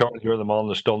thing. I think, Karol, you're the man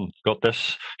that's got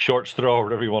this short straw, or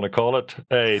whatever you want to call it,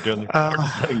 doing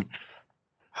the thing.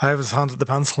 I was handed the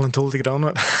pencil and told to get on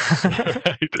it.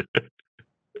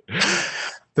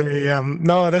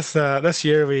 This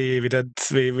year we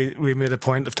made a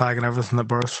point of tagging everything at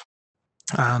birth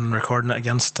and recording it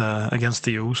against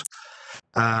the ewes.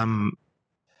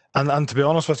 And to be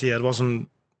honest with you, it wasn't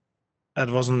out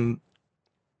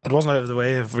of the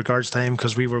way of regards time,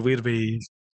 because we'd be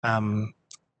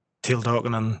tail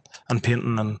docking and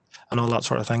painting and all that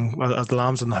sort of thing. Well, the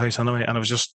lambs in the house anyway, and it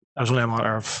was only a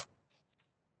matter of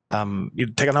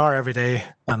you'd take an hour every day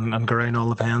and go around all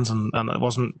the pens, and it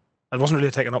wasn't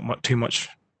really taking up too much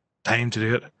time to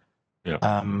do it. Yeah.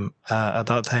 At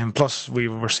that time, plus we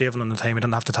were saving on the time. We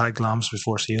didn't have to tag lambs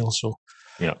before sale, so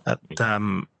yeah.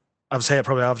 I would say it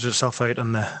probably averages itself out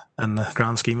in the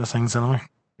grand scheme of things anyway.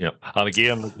 Yeah, and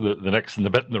again, the next and the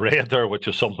bit in the red there, which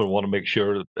is something we want to make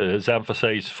sure is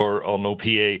emphasised on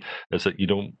OPA, is that you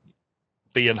don't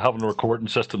having a recording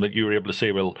system that you were able to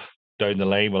say, well, down the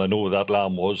line, well, I know where that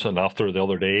lamb was, and after the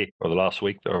other day or the last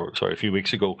week, or sorry, a few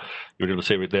weeks ago, you were able to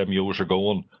say, right, them ewes are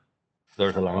going.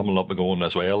 There's a lamb will not be going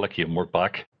as well. Like, you can work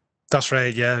back. That's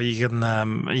right. Yeah, you can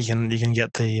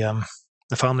get the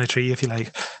family tree, if you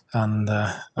like, and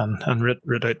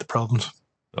root out the problems.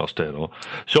 That's dead on.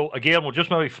 So again, we'll just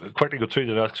maybe quickly go through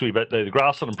the next wee bit. The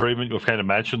grass and improvement we've kind of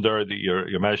mentioned there, that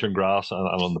you're measuring grass and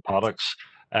on the paddocks.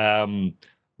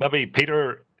 Maybe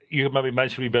Peter, you could maybe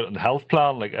mention a wee bit on the health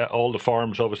plan. Like, all the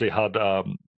farms obviously had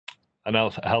an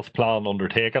health plan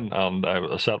undertaken, and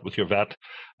I sat with your vet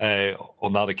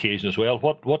on that occasion as well.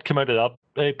 What came out of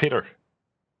that, Peter?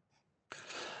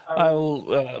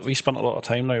 We spent a lot of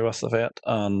time now with the vet,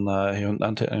 and he went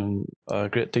into in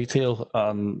great detail,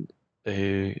 and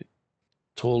he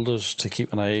told us to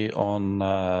keep an eye on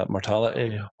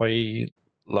mortality, why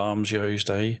lambs ewes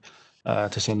die,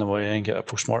 to send them away and get a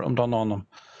post-mortem done on them.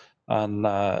 And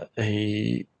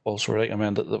he also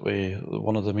recommended that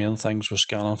one of the main things was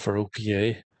scanning for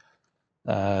OPA,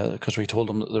 because we told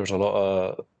him that there's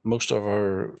most of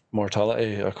our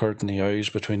mortality occurred in the ewes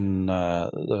between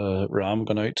the ram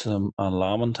going out to them and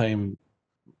lambing time,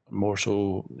 more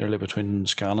so nearly between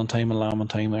scanning time and lambing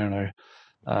time there now.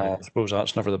 I suppose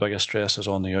that's never the biggest stress is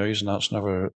on the ewes, and that's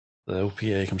never the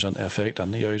OPA comes into effect on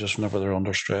the ewes, is whenever they're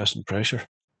under stress and pressure.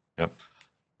 Yep.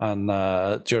 And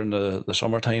during the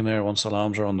summertime there, once the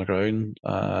lambs are on the ground,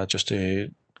 just to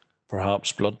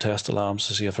perhaps blood test the lambs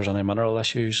to see if there's any mineral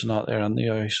issues and that there in the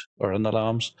ewes or in the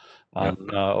lambs,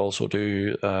 and also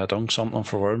do dung something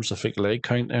for worms, the fecal leg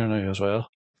count there now as well.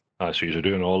 So you're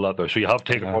doing all that there. So you have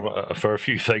taken on a fair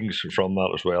few things from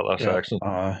that as well. That's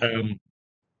excellent.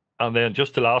 And then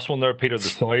just the last one there, Peter, the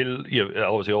soil,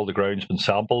 obviously all the ground's been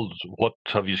sampled. What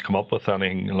have you come up with,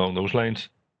 anything along those lines?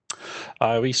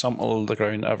 We sample the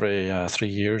ground every 3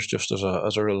 years, just as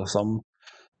a rule of thumb.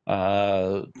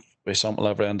 We sample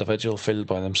every individual field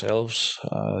by themselves.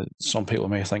 Some people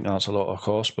may think that's a lot of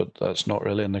cost, but that's not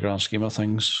really in the grand scheme of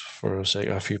things. For say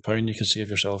a few pound, you can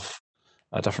save yourself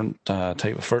a different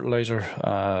type of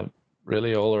fertilizer.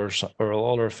 Really, all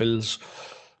our fields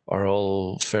are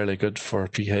all fairly good for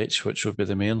pH, which would be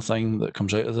the main thing that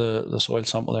comes out of the soil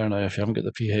sample there. Now, if you haven't got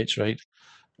the pH right,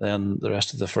 then the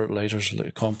rest of the fertilizers,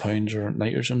 like compounds or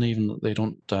nitrogen even, they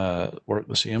don't work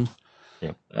the same.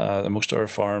 Yeah. Most of our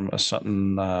farm is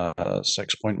sitting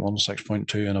 6.1,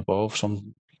 6.2 and above,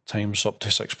 sometimes up to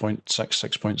 6.6,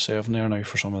 6.7 there now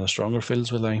for some of the stronger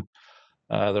fields with lime.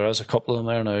 There is a couple in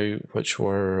there now which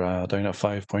were down at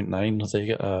 5.9. They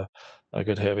get a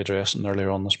good heavy dressing earlier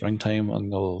on in the springtime,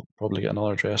 and they'll probably get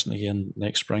another dressing again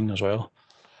next spring as well.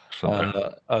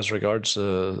 As regards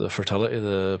the fertility,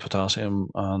 the potassium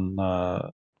and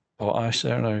potash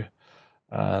there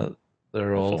now,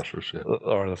 they're all phosphorus, yeah.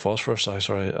 or the phosphorus,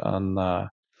 sorry, and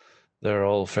they're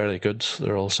all fairly good.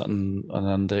 They're all sitting an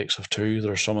index of 2.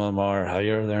 There's some of them are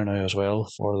higher there now as well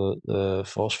for the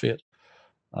phosphate,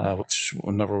 which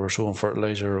whenever we're showing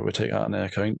fertilizer, we take that into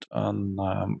account.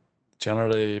 And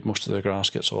generally, most of the grass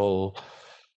gets all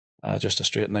just a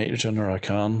straight nitrogen or a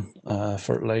can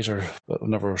fertilizer. But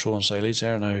whenever we're showing silage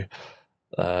there now,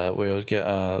 we'll get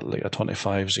like a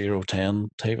 25-0-10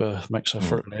 type of mix of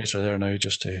fertilizer there now,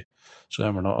 just to so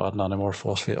then we're not adding any more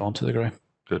phosphate onto the ground.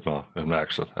 Good man.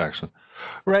 Excellent, excellent.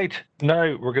 Right,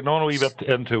 now we're getting on a wee bit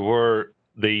into where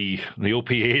the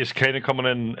OPA is kind of coming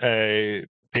in,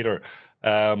 Peter.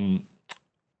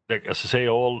 Like, as I say,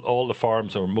 all the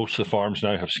farms, or most of the farms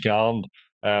now, have scanned.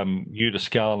 You to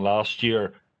scan last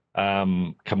year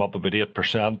come up about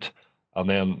 8%, and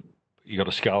then you got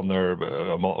a scan there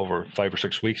over 5 or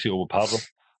 6 weeks ago with Padlin.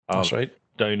 That's right.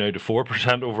 Down now to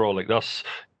 4% overall. Like, that's,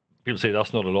 people say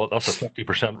that's not a lot. That's a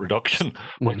 50% reduction,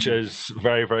 which is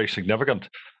very, very significant.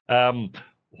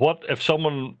 What if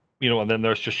someone, and then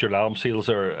there's just your lamb seals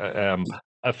there.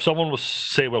 If someone was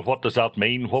say, well, what does that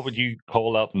mean? What would you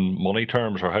call that in money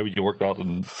terms, or how would you work that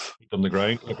on the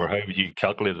ground, or how would you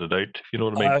calculate it out? If you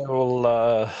know what I mean?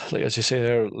 Like as you say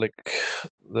there, like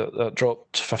that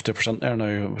dropped 50% there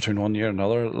now between one year and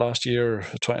another. Last year,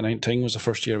 2019 was the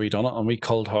first year we done it, and we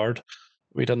culled hard.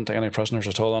 We didn't take any prisoners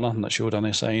at all, anything that showed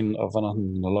any sign of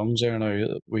anything in the lungs there.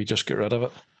 Now we just get rid of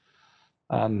it,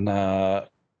 and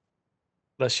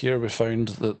this year we found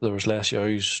that there was less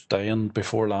ewes dying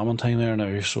before lambing time there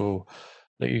now. So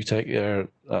that you take there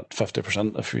at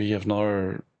 50%, if we have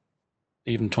another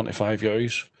even 25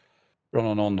 ewes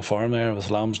running on the farm there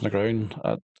with lambs in the ground,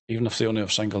 even if they only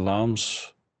have single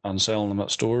lambs and selling them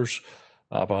at stores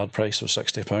at a bad price of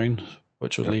 £60,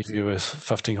 which would leave you with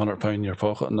 £1,500 in your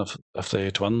pocket, and if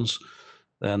they twins,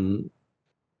 then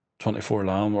 24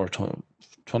 lamb or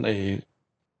 20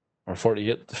 or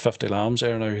 48 to 50 lambs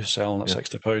there now selling at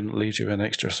 £60 leaves you an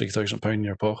extra £3,000 in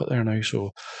your pocket there now.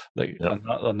 So, like,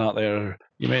 and that there,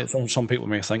 you may some people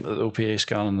may think that the OPA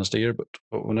scanning is dear, but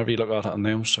whenever you look at it in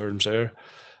them terms there,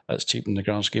 it's cheap in the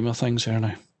grand scheme of things here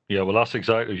now. Yeah, well, that's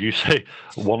exactly as you say.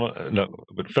 About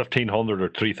 £1,500 or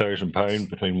 £3,000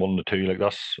 between 1 to 2, like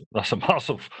that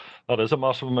is a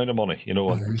massive amount of money,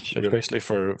 Especially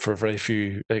for very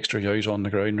few extra ewes on the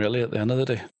ground, really, at the end of the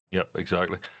day. Yep,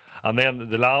 exactly. And then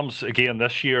the lambs, again,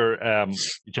 this year,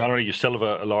 generally you still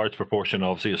have a large proportion,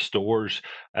 obviously, of stores.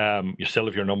 You still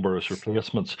have your number of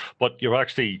replacements, but you're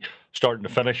actually starting to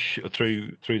finish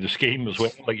through the scheme as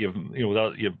well. Like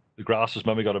the grass has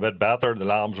maybe got a bit better, the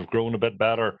lambs have grown a bit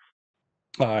better.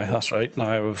 Aye, that's right.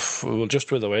 Now we'll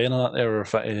just with the weighing on it there, we're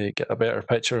fit to get a better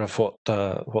picture of what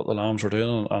the lambs were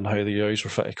doing and how the ewes were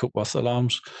fit to cope with the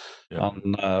lambs. Yeah.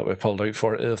 And we pulled out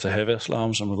 40 of the heaviest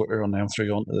lambs, and we've got to run them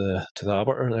through onto the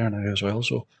abater there now as well.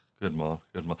 So good man.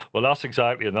 Well, that's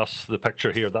exactly, and that's the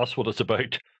picture here. That's what it's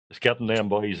about. It's getting them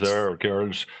boys there or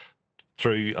girls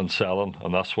through and selling,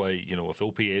 and that's why if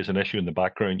OPA is an issue in the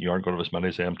background, you aren't going to have as many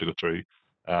as them to go through.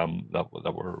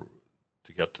 That were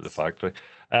to get to the factory.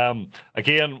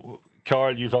 Again,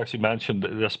 Karol, you've actually mentioned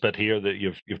this bit here that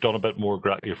you've done a bit more.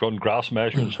 You've run grass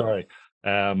measurements,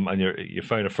 and you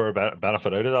found a fair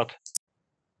benefit out of that.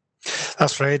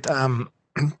 That's right.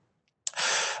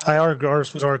 Our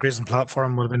grazing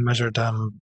platform would have been measured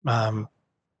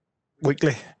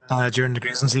weekly during the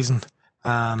grazing season,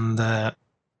 and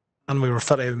we were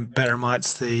fit to better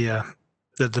match the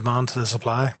demand to the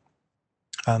supply,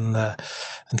 and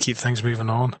keep things moving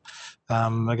on.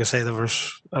 Like I say, it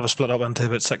was split up into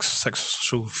about six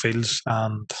show fields,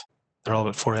 and they're all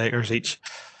about 4 acres each.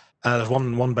 There's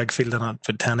one big field in it,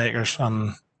 about 10 acres,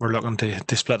 and we're looking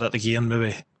to split it again,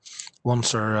 maybe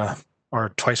once or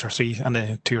twice or three,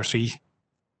 into 2 or 3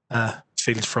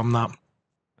 fields from that.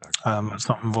 It's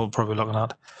something we'll probably looking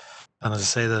at. And as I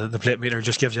say, the plate meter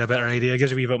just gives you a better idea. It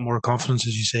gives you a wee bit more confidence,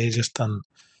 as you say, just to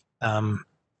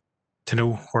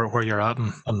know where you're at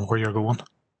and where you're going.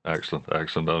 Excellent,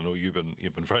 excellent. I know you've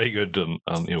been very good and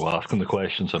asking the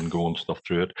questions and going stuff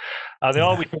through it. And then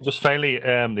always just finally,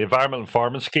 the environmental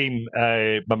farming scheme.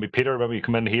 Maybe Peter, maybe you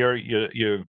come in here.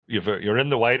 You're in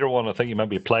the wider one. I think you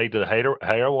maybe applied to the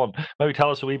higher one. Maybe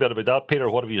tell us a wee bit about that, Peter.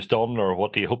 What have you done, or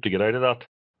what do you hope to get out of that?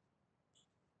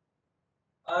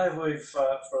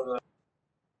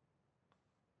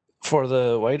 For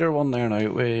the wider one there now,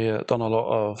 we done a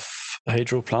lot of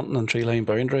hydro planting and tree line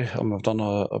boundary, and we've done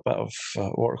a bit of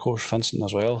watercourse fencing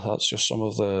as well. That's just some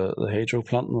of the hydro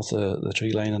planting with the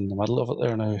tree line in the middle of it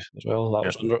there now as well. That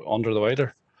was under the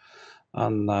wider.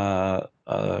 And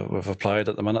we've applied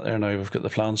at the minute there now. We've got the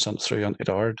plan sent through into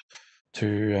DARD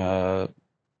to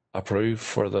approve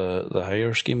for the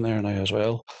higher scheme there now as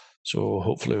well. So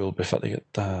hopefully we'll be fit to get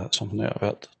something out of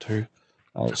it too.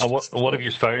 And what have you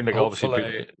found? Like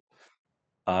obviously,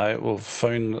 we've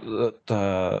found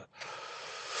that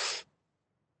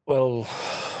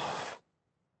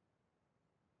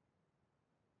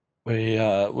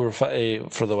we're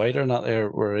fit for the wider net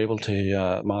there. We're able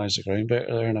to manage the ground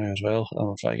better there now as well, and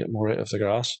we're trying to get more out of the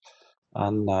grass.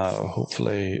 And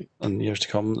hopefully in years to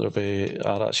come there'll be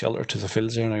added shelter to the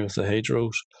fields there now with the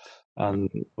hedgerows. And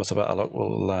with a bit of luck,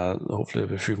 we'll hopefully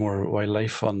have a few more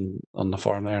wildlife on the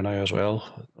farm there now as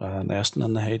well, nesting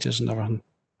in the hedges and everything.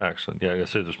 Excellent. Yeah, I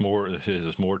say there's more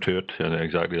to it, and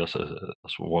exactly that's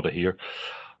what we want to hear.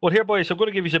 Well, here, boys, I'm going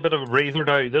to give you a bit of a breather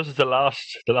now. This is the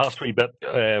last wee bit,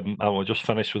 and we'll just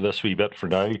finish with this wee bit for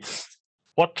now.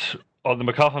 What on the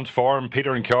McCaughan farm,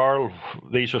 Peter and Karol,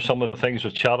 these are some of the things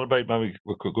we've chatted about. Maybe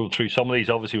we could go through some of these.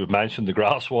 Obviously, we've mentioned the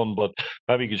grass one, but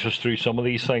maybe you could just through some of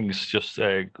these things, just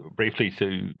briefly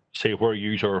to say where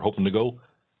you are hoping to go.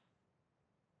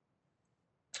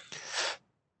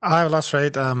 That's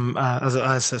right. As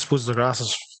I suppose the grass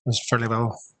is fairly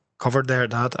well covered there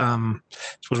at that. I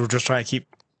suppose we're just trying to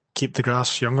keep the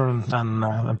grass younger and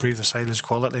improve the silage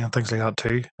quality and things like that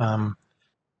too.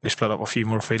 We split up a few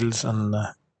more fields, and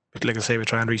like I say, we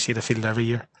try and reseed a field every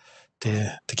year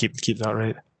to keep that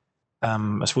right.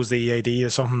 I suppose the EID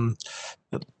is something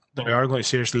that we are going to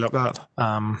seriously look at.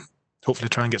 Hopefully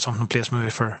try and get something in place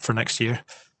maybe for next year.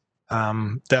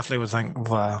 Definitely would think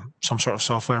of some sort of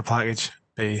software package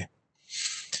be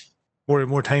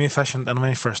more time efficient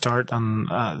anyway for a start, and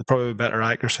probably better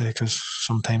accuracy, because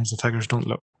sometimes the figures don't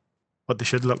look what they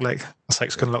should look like. A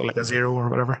 6 can look like a 0 or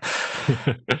whatever.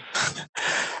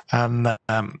 And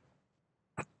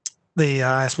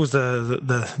I suppose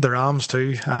the RAMs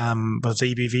too, but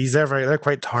the EBVs, they're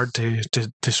quite hard to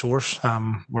source.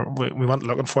 We went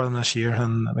looking for them this year,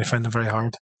 and we found them very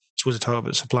hard. I suppose to talk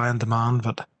about supply and demand,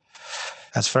 but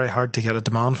it's very hard to get a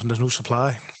demand when there's no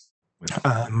supply.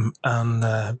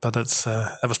 But it's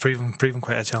it was proven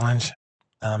quite a challenge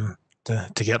to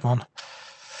get one.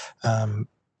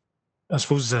 I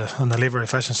suppose on the labour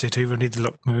efficiency too, we need to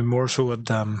look maybe more so at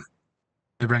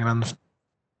bringing in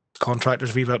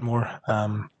contractors a wee bit more.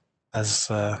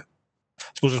 As I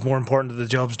suppose it's more important that the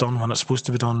job's done when it's supposed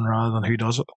to be done rather than who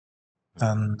does it.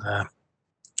 And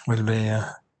we'll be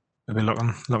looking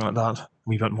at that a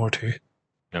wee bit more too.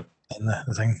 Yep. In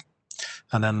the thing.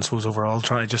 And then I suppose overall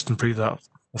try to just improve the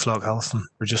flock health and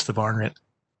reduce the barn rate.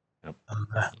 Yep.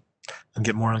 And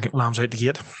get lambs out the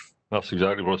gate. That's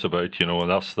exactly what it's about, and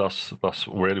that's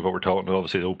really what we're talking about.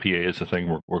 Obviously, the OPA is the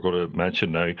thing we're going to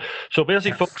mention now. So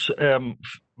basically, folks,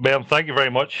 Ben, thank you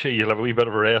very much. You'll have a wee bit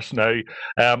of a rest now.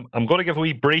 I'm going to give a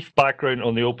wee brief background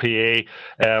on the OPA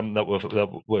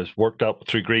that was worked up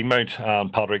through Greenmount,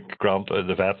 and Patrick Grant,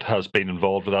 the vet, has been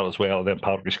involved with that as well. And then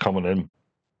Patrick is coming in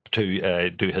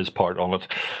to do his part on it.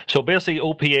 So basically,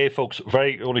 OPA, folks,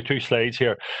 only 2 slides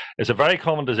here. It's a very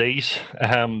common disease.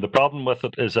 The problem with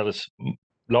it is that it's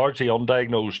largely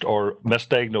undiagnosed or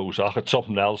misdiagnosed. It's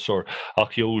something else, or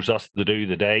that's the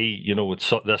day, it's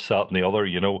this, that, and the other,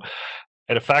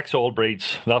 It affects all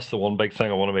breeds. That's the one big thing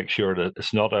I want to make sure that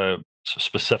it's not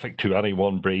specific to any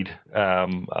one breed,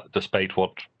 despite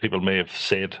what people may have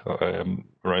said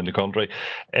around the country.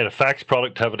 It affects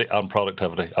productivity and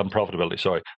profitability.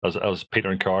 Sorry, as Peter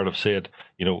and Karol have said,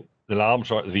 the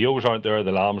VOs aren't there,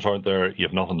 the lambs aren't there. You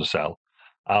have nothing to sell.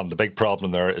 The big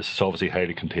problem there is it's obviously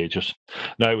highly contagious.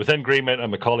 Now, within Greenmount,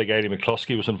 and my colleague Eddie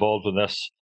McCluskey was involved in this.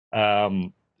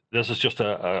 This is just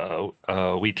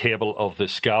a wee table of the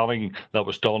scanning that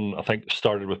was done. I think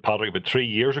started with Patrick about 3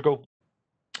 years ago,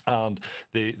 and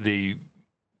we've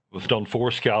done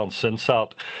 4 scans since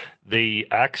that. The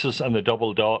X's and the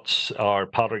double dots are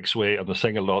Patrick's way, and the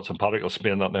single dots, and Patrick will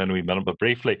explain that now in a wee minute. But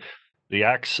briefly, the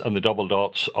X and the double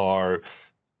dots are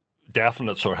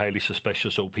definites or highly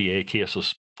suspicious OPA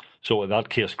cases. So in that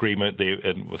case, Greenmount,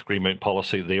 with Greenmount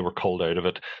policy, they were called out of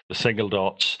it. The single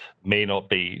dots may not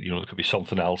be, you know, it could be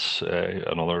something else,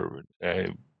 another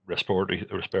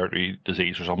respiratory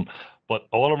disease or something. But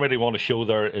all I really want to show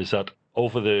there is that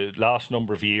over the last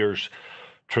number of years,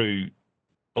 through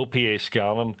OPA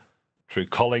scanning, through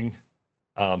culling,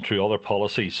 and through other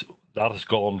policies, that has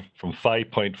gone from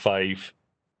 5.5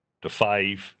 to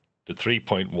 5 to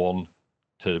 3.1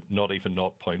 to not even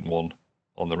 0.1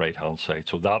 on the right hand side.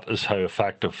 So that is how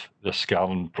effective the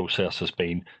scanning process has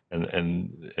been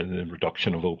in the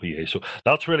reduction of OPA. So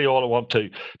that's really all I want to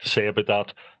say about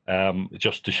that,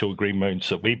 just to show Greenmounts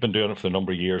that we've been doing it for a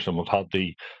number of years, and we've had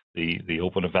the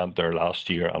open event there last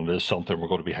year, and it is something we're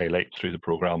going to be highlighting through the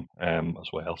programme as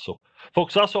well. So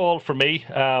folks, that's all for me.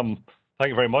 Thank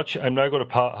you very much. I'm now going to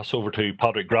pass over to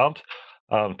Patrick Grant.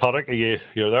 Patrick,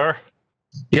 you're there?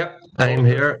 Yep, I'm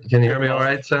here. Can you hear me all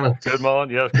right, Shannon? Good man.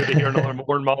 Yeah, good to hear another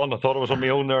morning, man. I thought I was on my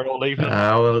own there all evening.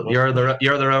 Well, you're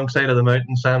the wrong side of the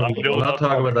mountain, Shannon. We'll not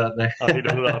talk about that now. I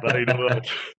know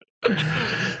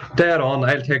that. Dead on.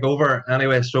 I'll take over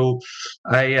anyway. So,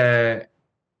 I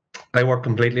work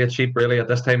completely at sheep really at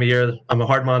this time of year. I'm a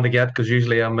hard man to get because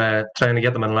usually I'm trying to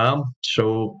get them in lamb.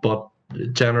 So, but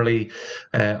generally,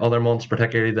 other months,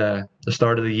 particularly the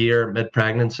start of the year,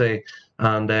 mid-pregnancy,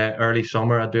 and early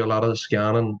summer, I do a lot of the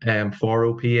scanning for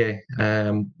OPA.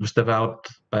 It was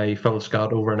developed by Phil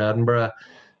Scott over in Edinburgh,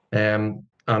 and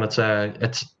it's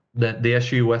the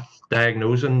issue with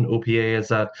diagnosing OPA is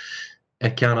that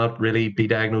it cannot really be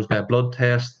diagnosed by a blood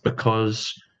test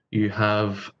because you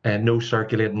have no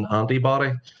circulating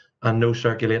antibody and no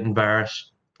circulating virus.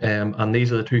 And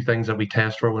these are the two things that we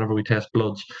test for whenever we test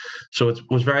bloods. So it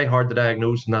was very hard to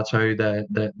diagnose, and that's how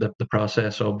the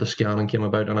process of the scanning came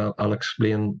about, and I'll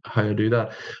explain how to do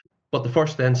that. But the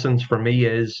first instance for me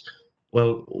is,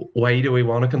 well, why do we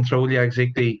want to control the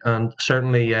anxiety? And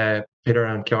certainly Peter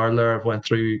and Karol there have went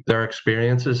through their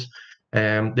experiences.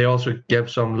 They also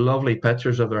give some lovely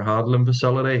pictures of their handling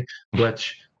facility,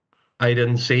 which I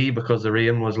didn't see because the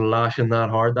rain was lashing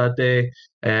that hard that day.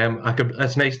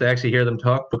 It's nice to actually hear them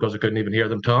talk because I couldn't even hear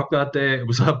them talk that day. It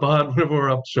was that bad when we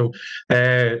were up. So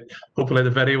hopefully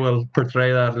the video will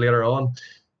portray that later on.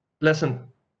 Listen,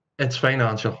 it's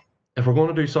financial. If we're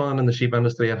going to do something in the sheep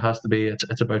industry, it has to be,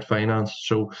 it's about finance.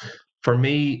 So for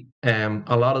me,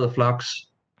 a lot of the flocks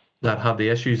that have the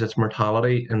issues, it's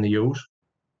mortality in the ewes,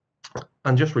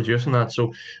 and just reducing that.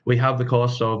 So we have the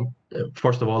costs of,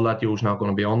 first of all, that ewe's not going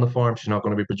to be on the farm. She's not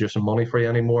going to be producing money for you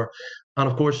anymore. And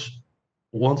of course,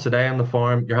 once a day on the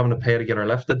farm, you're having to pay to get her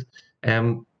lifted.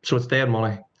 So it's dead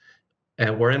money.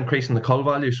 We're increasing the cull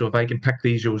value. So if I can pick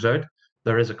these ewes out,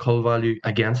 there is a cull value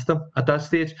against them at that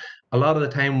stage. A lot of the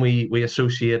time we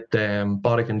associate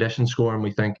body condition score, and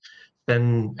we think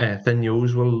thin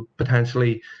ewes will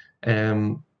potentially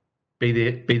be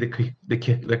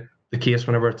the case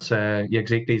whenever it's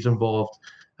anxiety involved.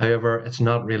 However, it's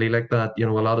not really like that. You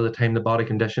know, a lot of the time the body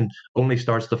condition only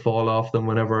starts to fall off them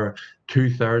whenever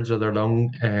 2/3 of their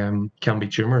lung can be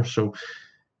tumours. So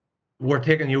we're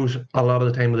taking ewes a lot of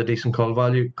the time with a decent cull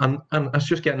value, and it's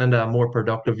just getting into a more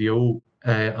productive ewe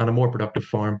and a more productive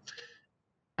farm.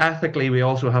 Ethically, we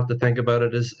also have to think about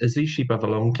it is these sheep have a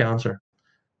lung cancer,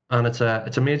 and it's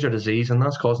a major disease, and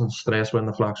that's causing stress within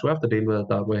the flock. So we have to deal with it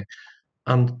that way.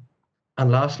 And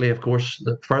lastly, of course,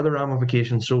 the further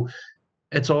ramifications. So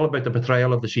it's all about the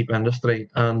betrayal of the sheep industry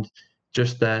and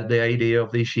just the idea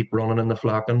of these sheep running in the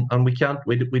flock. And we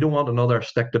don't want another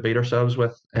stick to beat ourselves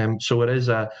with. So it is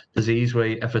a disease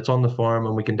where if it's on the farm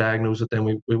and we can diagnose it, then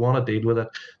we want to deal with it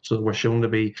so that we're shown to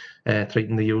be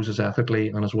treating the ewes as ethically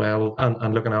and as well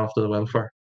and looking after the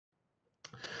welfare.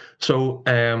 So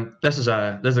this is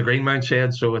a Greenmount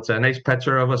shed. So it's a nice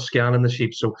picture of us scanning the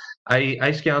sheep. So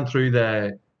I scan through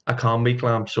a combi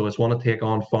clamp, so it's one to take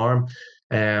on farm.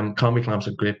 Combi clamp's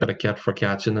a great bit of kit for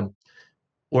catching them.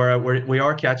 We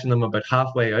are catching them about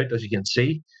halfway out, as you can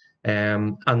see.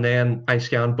 And then I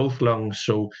scan both lungs.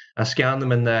 So I scan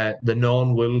them in the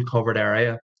non-wool covered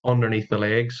area underneath the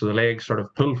legs. So the legs sort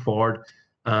of pull forward,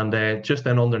 and just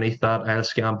then underneath that, I'll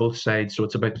scan both sides. So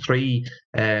it's about three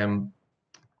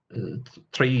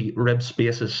rib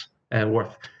spaces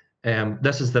worth.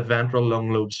 This is the ventral lung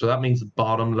lobes. So that means the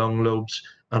bottom lung lobes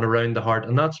and around the heart.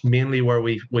 And that's mainly where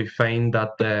we find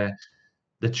that the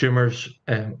tumours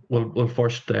will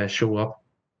first show up.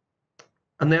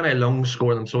 And then I lung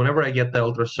score them. So whenever I get the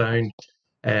ultrasound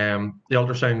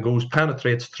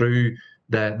penetrates through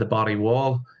the body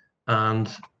wall, and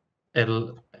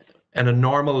it'll, in a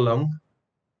normal lung,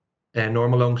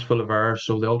 normal lung's full of air,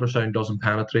 so the ultrasound doesn't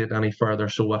penetrate any further.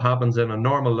 So what happens in a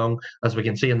normal lung, as we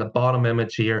can see in the bottom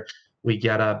image here, we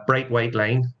get a bright white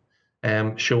line.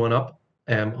 showing up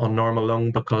on normal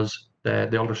lung because the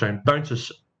ultrasound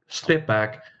bounces straight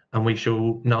back and we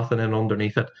show nothing in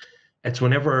underneath it. It's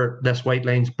whenever this white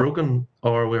line's broken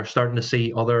or we're starting to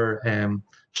see other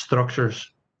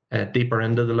structures deeper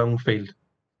into the lung field.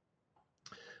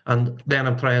 And then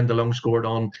I'm trying the lung scored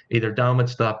on either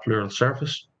damage to that pleural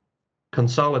surface,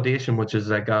 consolidation, which is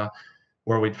like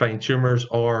where we'd find tumours,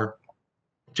 or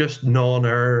just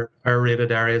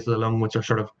non-aerated areas of the lung which are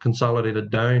sort of consolidated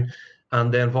down,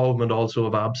 and the involvement also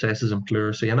of abscesses and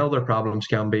pleurisy, and other problems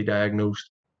can be diagnosed.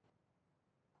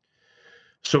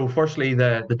 So firstly,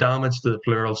 the damage to the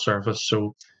pleural surface.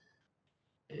 So,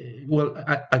 well,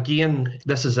 again,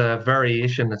 this is a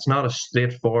variation. It's not a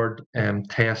straightforward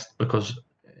test because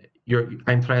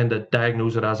I'm trying to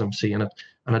diagnose it as I'm seeing it,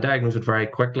 and I diagnose it very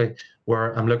quickly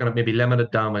where I'm looking at maybe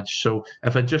limited damage. So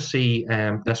if I just see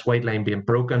this white line being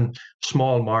broken,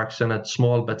 small marks in it,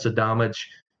 small bits of damage,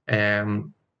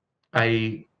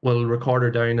 I will record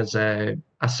her down as a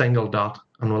single dot,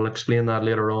 and we'll explain that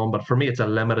later on. But for me, it's a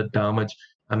limited damage.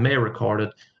 I may record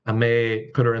it. I may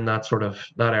put her in that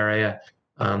area,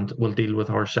 and we'll deal with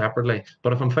her separately.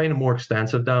 But if I'm finding more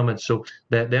extensive damage, so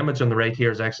the image on the right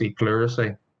here is actually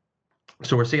pleurisy.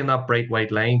 So we're seeing that bright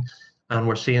white line, and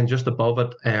we're seeing just above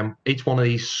it, each one of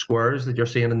these squares that you're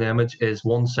seeing in the image is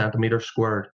 1 centimeter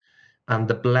squared. And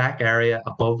the black area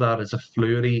above that is a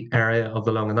fluidy area of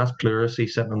the lung, and that's pleurisy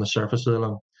sitting on the surface of the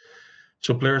lung.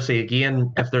 So pleurisy,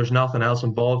 again, if there's nothing else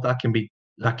involved, that can be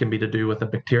to do with a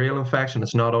bacterial infection.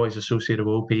 It's not always associated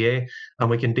with OPA, and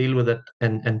we can deal with it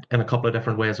in a couple of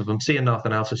different ways. If I'm seeing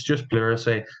nothing else, it's just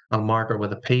pleurisy, I'll mark her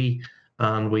with a P,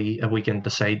 and we can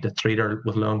decide to treat her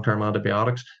with long-term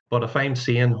antibiotics. But if I'm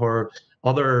seeing her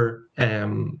other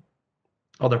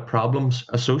problems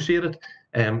associated,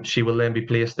 she will then be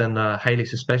placed in a highly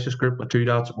suspicious group with 2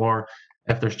 dots, or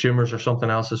if there's tumours or something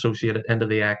else associated, into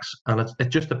the X, and it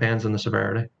just depends on the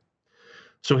severity.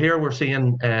 So here we're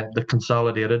seeing the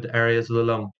consolidated areas of the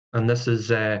lung, and this is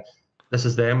the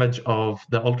image of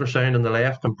the ultrasound on the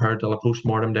left compared to the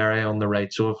post-mortem area on the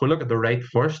right. So if we look at the right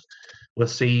first, we'll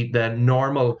see the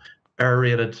normal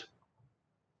aerated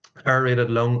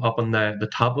lung up on the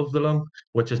top of the lung,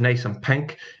 which is nice and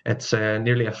pink. It's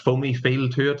nearly a foamy feel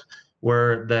to it,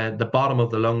 where the bottom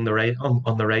of the lung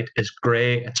on the right is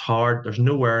grey, it's hard, there's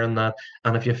no air in that,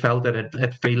 and if you felt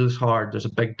it feels hard. There's a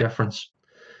big difference.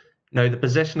 Now, the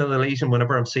position of the lesion,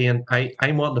 whenever I'm seeing,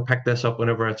 I'm wanting to pick this up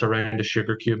whenever it's around a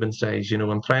sugar cube in size.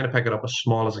 I'm trying to pick it up as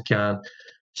small as I can.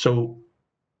 So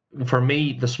for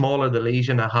me, the smaller the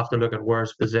lesion, I have to look at where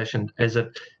it's positioned. Is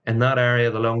it in that area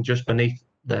of the lung just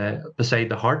beside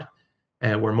the heart,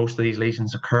 where most of these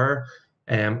lesions occur?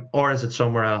 Or is it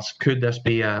somewhere else? Could this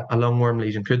be a lungworm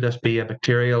lesion? Could this be a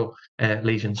bacterial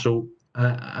lesion? So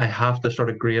I have to sort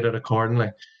of grade it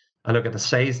accordingly. I look at the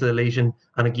size of the lesion,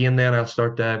 and again, then I'll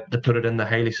start to put it in the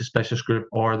highly suspicious group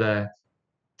or the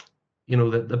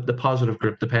positive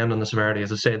group, depending on the severity.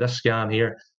 As I say, this scan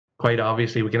here, quite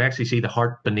obviously, we can actually see the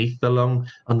heart beneath the lung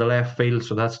on the left field.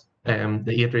 So that's the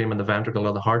atrium and the ventricle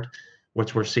of the heart,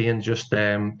 which we're seeing just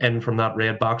in from that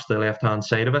red box to the left-hand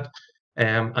side of it.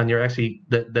 And you're actually,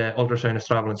 the ultrasound is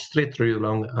traveling straight through the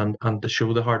lung and to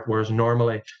show the heart, whereas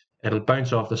normally it'll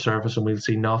bounce off the surface and we'll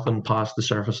see nothing past the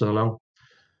surface of the lung.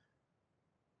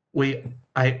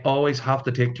 I always have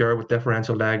to take care with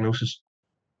differential diagnosis.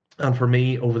 And for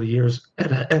me, over the years,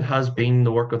 it has been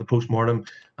the work of the postmortem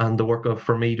and the work of,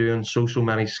 for me, doing so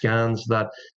many scans that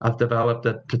I've developed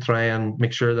it to try and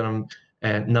make sure that I'm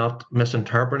not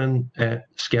misinterpreting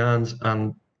scans.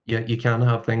 And you can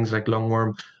have things like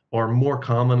lungworm, or more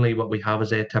commonly what we have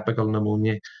is atypical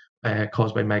pneumonia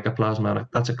caused by mycoplasmatic.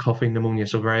 That's a coughing pneumonia,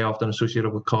 so very often associated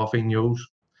with coughing nose.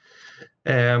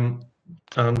 And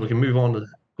we can move on to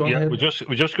Yeah, we're just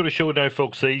going to show now,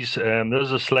 folks. This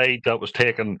is a slide that was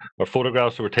taken, or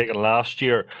photographs that were taken last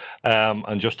year,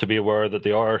 and just to be aware that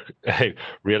they are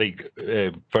really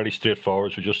very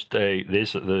straightforward. So just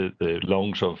these are the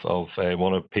lungs of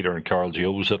one of Peter and Karol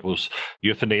Joes that was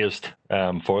euthanized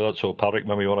for that. So Patrick,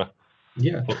 maybe you want to?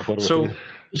 Yeah.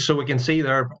 So we can see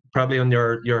there probably on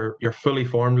your fully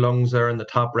formed lungs there in the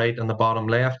top right and the bottom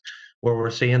left, where we're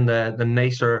seeing the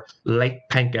nicer light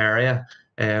pink area.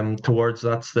 Towards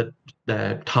that's the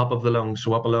top of the lungs,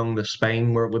 so up along the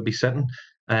spine where it would be sitting,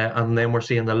 and then we're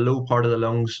seeing the low part of the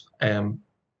lungs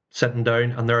sitting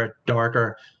down, and they're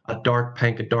a dark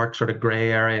pink, a dark sort of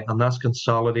grey area, and that's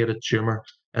consolidated tumour.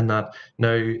 And that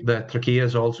now the trachea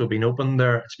has also been opened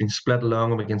there; it's been split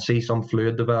along, and we can see some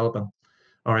fluid developing.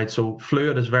 All right, so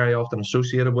fluid is very often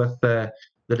associated with the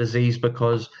disease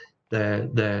because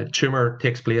the tumour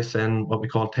takes place in what we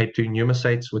call type 2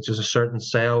 pneumocytes, which is a certain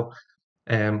cell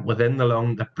within the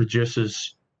lung that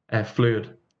produces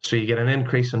fluid. So you get an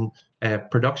increase in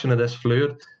production of this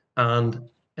fluid, and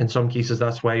in some cases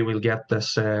that's why we'll get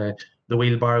this the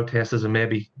wheelbarrow test, as it may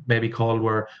be called,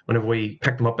 where whenever we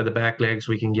pick them up by the back legs,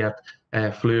 we can get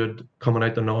fluid coming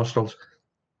out the nostrils,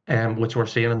 which we're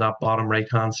seeing in that bottom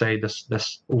right hand side,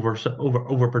 this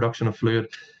overproduction of fluid.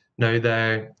 Now,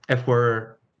 if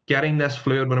we're getting this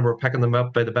fluid whenever we're picking them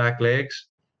up by the back legs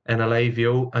in a live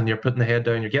view, and you're putting the head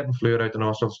down, you're getting fluid out the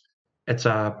nostrils, it's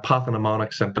a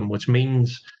pathognomonic symptom, which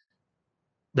means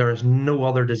there is no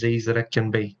other disease that it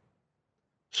can be.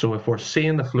 So if we're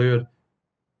seeing the fluid,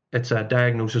 it's a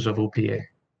diagnosis of OPA.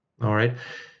 All right.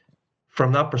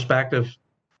 From that perspective,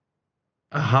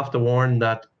 I have to warn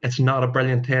that it's not a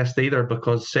brilliant test either,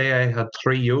 because say I had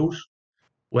 3 ewes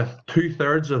with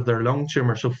 2/3 of their lung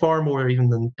tumour, so far more even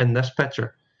than in this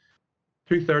picture,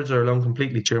 2/3 of their lung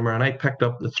completely tumour, and I picked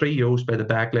up the 3 ewes by the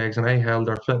back legs and I held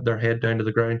their head down to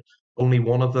the ground. Only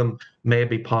one of them may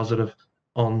be positive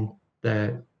on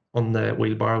the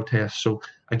wheelbarrow test. So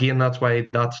again, that's why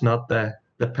that's not the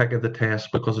pick of the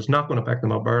test, because it's not going to pick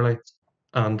them up early,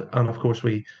 and of course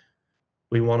we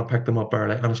want to pick them up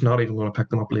early, and it's not even going to pick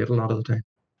them up late a lot of the time.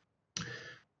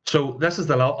 So this is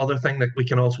the other thing that we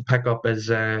can also pick up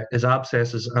is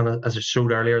abscesses, and as I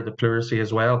showed earlier, the pleurisy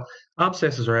as well.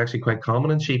 Abscesses are actually quite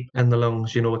common in sheep in the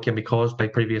lungs. You know, it can be caused by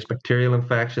previous bacterial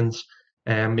infections,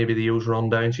 and maybe the ewe's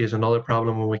run down. She has another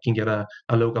problem when we can get a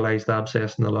localized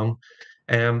abscess in the lung.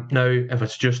 Now, if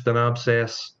it's just an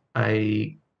abscess,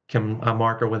 I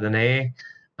mark her with an A,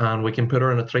 and we can put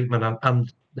her in a treatment.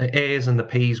 And the A's and the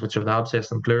P's, which are the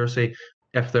abscess and pleurisy,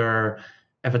 if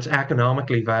it's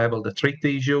economically viable to treat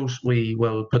these ewes, we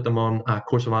will put them on a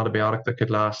course of antibiotic that could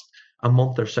last a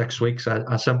month or 6 weeks.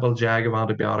 A simple jag of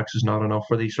antibiotics is not enough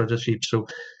for these sorts of sheep. So,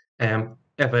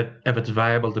 if it's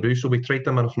viable to do so, we treat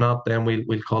them, and if not, then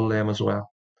we'll cull them as well.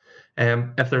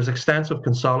 If there's extensive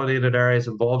consolidated areas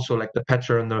involved, so like the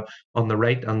picture on the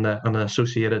right and the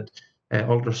associated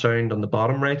ultrasound on the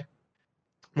bottom right,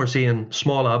 we're seeing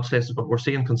small abscesses, but we're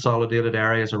seeing consolidated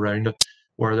areas around it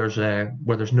where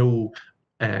there's no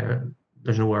air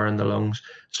in the lungs.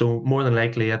 So more than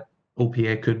likely,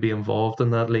 OPA could be involved in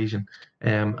that lesion,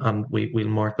 and we'll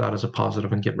mark that as a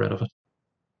positive and get rid of it.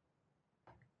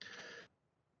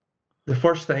 The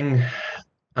first thing,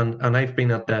 and I've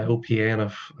been at the OPA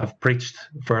and I've preached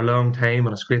for a long time,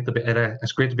 and it's great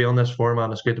to be on this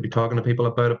format. It's great to be talking to people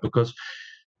about it, because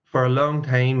for a long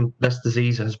time this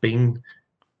disease has been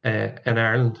in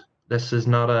Ireland. This is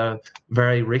not a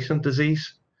very recent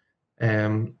disease.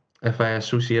 If I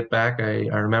associate back, I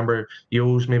remember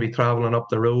ewes maybe travelling up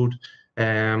the road,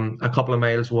 a couple of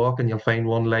miles walking, you'll find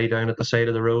one lie down at the side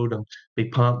of the road and be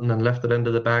panting and lifted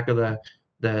into the back of the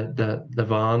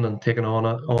van and taken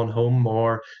on home,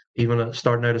 or even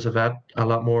starting out as a vet, a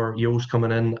lot more ewes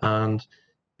coming in and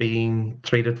being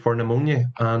treated for pneumonia,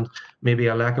 and maybe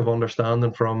a lack of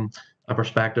understanding from a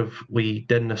perspective we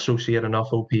didn't associate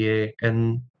enough OPA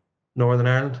in Northern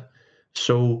Ireland.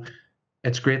 So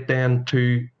it's great then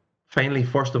to finally,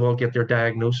 first of all, get their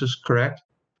diagnosis correct.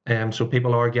 So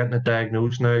people are getting it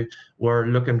diagnosed now. We're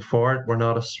looking for it. We're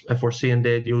not, if we're seeing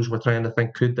dead ewes, we're trying to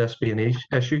think, could this be an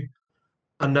issue?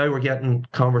 And now we're getting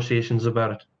conversations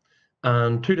about it.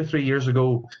 And 2 to 3 years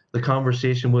ago, the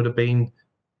conversation would have been,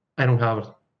 I don't have it,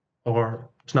 or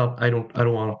it's not, I don't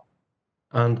want it.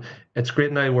 And it's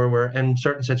great now where we're in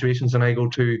certain situations, and I go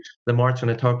to the march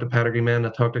and I talk to pedigree men, I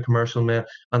talk to commercial men,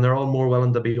 and they're all more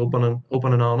willing to be open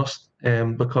and honest.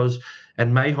 Because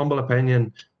in my humble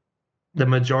opinion, the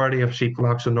majority of sheep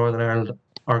flocks in Northern Ireland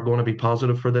are going to be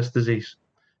positive for this disease,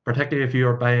 particularly if you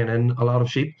are buying in a lot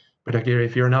of sheep, particularly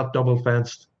if you're not double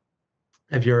fenced,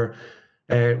 if you're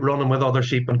running with other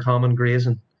sheep in common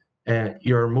grazing.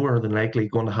 You're more than likely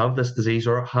going to have this disease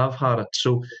or have had it.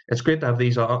 So it's great to have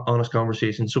these honest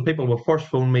conversations. So people will first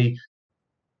phone me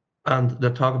and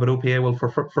they'll talk about OPA.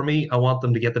 Well, for me, I want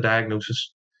them to get the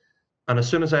diagnosis. And as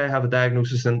soon as I have a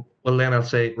diagnosis, then I'll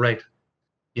say, right,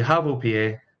 you have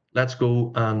OPA, let's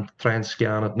go and try and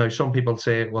scan it. Now, some people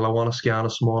say, well, I want to scan a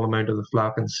small amount of the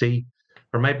flock and see.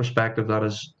 From my perspective, that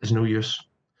is no use,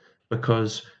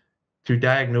 because to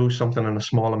diagnose something in a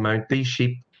small amount, these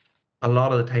sheep a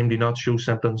lot of the time do not show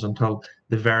symptoms until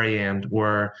the very end,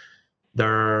 where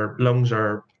their lungs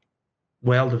are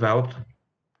well developed.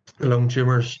 The lung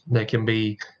tumours, they can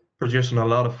be producing a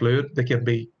lot of fluid. They can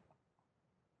be,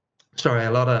 a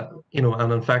lot of,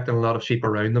 and infecting a lot of sheep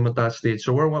around them at that stage.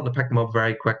 So we're wanting to pick them up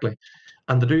very quickly.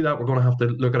 And to do that, we're going to have to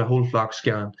look at a whole flock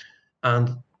scan.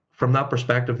 And from that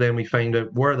perspective, then we find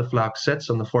out where the flock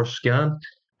sits on the first scan.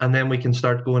 And then we can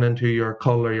start going into your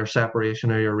cull or your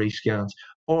separation or your rescans.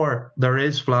 or there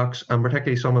is flocks, and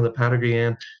particularly some of the pedigree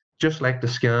end, just like to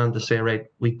scan to say, right,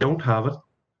 we don't have it,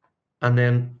 and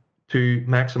then to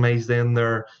maximise then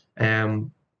their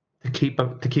to keep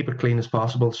it clean as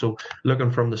possible. So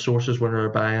looking from the sources when they're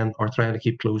buying or trying to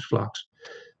keep closed flocks.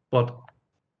 But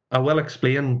I will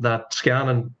explain that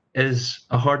scanning is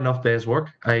a hard enough day's work.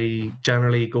 I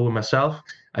generally go with myself.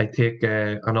 I take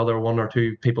another 1 or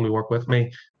 2 people who work with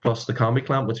me, plus the combi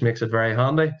clamp, which makes it very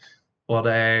handy. But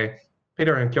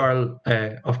Peter and Karol,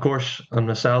 of course, and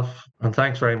myself, and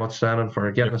thanks very much, Shannon, for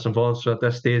getting us involved. So at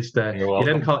this stage, you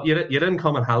didn't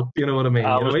come and help. You know what I mean?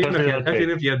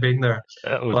 Even if you had been there.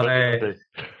 But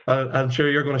I'm sure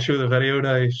you're going to show the video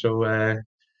now, so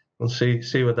we'll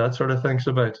see what that sort of thing's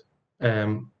about.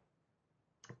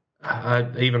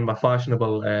 Even my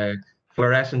fashionable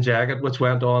fluorescent jacket, which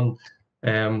went on.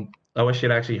 I wish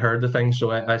you'd actually heard the thing.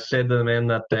 So I said to the men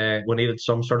that we needed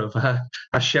some sort of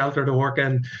a shelter to work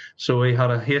in. So we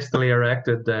had a hastily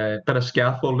erected bit of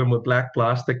scaffolding with black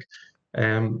plastic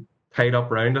tied up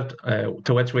around it,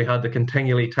 to which we had to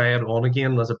continually tie it on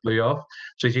again as it blew off.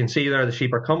 So as you can see there, the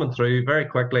sheep are coming through very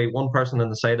quickly. One person on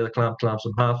the side of the clamp clamps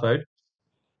them half out.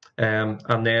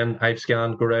 And then I've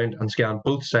go around and scan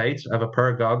both sides. I have a pair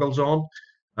of goggles on,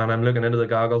 and I'm looking into the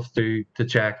goggles to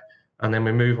check, and then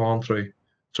we move on through.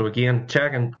 So again,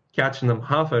 checking, catching them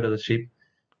half out of the sheep,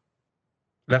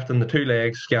 lifting the 2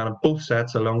 legs, scanning both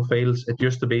sets along fields. It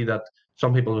used to be that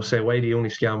some people would say, why do you only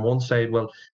scan one side? Well,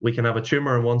 we can have a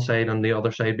tumour on one side and the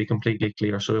other side be completely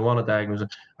clear. So we want to diagnose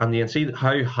it. And you can see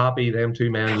how happy them 2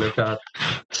 men look at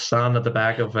stand at the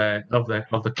back of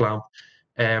the clamp.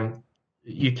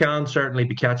 You can certainly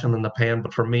be catching in the pen,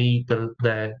 but for me,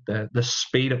 the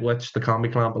speed at which the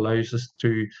combi clamp allows us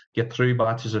to get through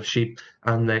batches of sheep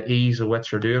and the ease at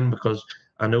which you're doing, because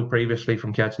I know previously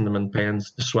from catching them in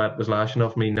pens, the sweat was lashing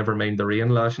off me, never mind the rain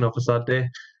lashing off us that day.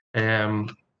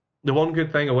 The one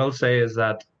good thing I will say is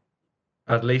that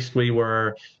at least we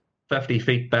were 50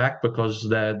 feet back, because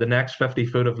the next 50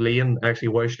 foot of lane actually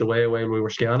washed away while we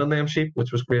were scanning them sheep,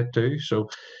 which was great too. So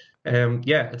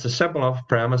yeah, it's a simple enough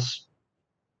premise.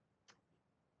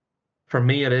 For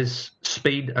me, it is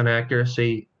speed and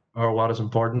accuracy are what is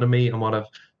important to me and what I've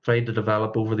tried to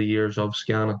develop over the years of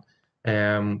scanning.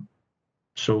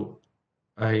 So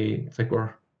I think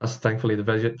that's thankfully the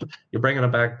vision. You're bringing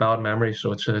it back bad memories,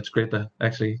 so it's great to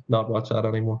actually not watch that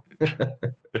anymore.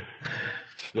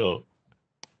 So,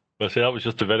 well, see, that was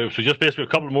just the video. So just basically a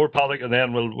couple more, Patrick, and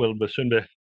then we'll soon be.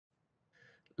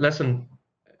 Listen,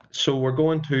 so we're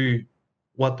going to.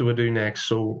 What do we do next?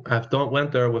 So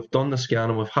went there, we've done the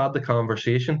scanning, we've had the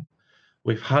conversation,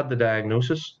 we've had the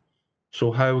diagnosis.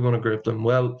 So how are we going to group them?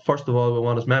 Well, first of all, we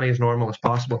want as many as normal as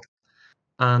possible.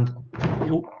 And I'm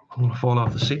going to fall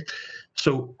off the seat.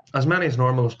 So as many as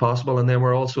normal as possible, and then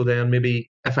we're also then maybe,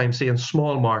 if I'm seeing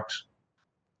small marks,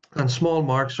 and small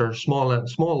marks are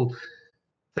small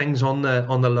things on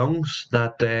the lungs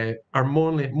that are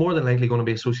more than likely going to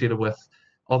be associated with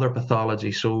other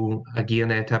pathology. So again,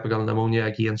 atypical pneumonia,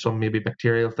 again, some maybe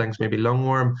bacterial things, maybe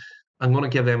lungworm. I'm going to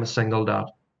give them a single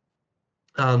dot.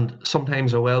 And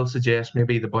sometimes I will suggest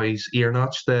maybe the boys ear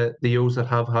notch the ewes that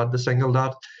have had the single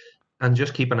dot, and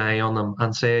just keep an eye on them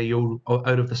and say, you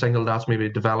out of the single dots maybe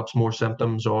it develops more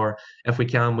symptoms, or if we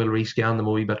can, we'll rescan them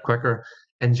a wee bit quicker.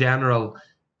 In general,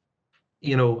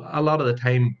 you know, a lot of the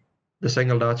time, the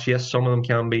single dots, yes, some of them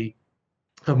can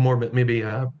have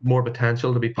more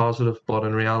potential to be positive, but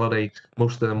in reality,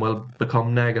 most of them will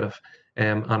become negative,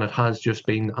 and it has just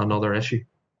been another issue.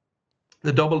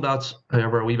 The double dots,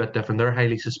 however, are a wee bit different. They're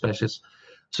highly suspicious.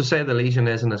 So say the lesion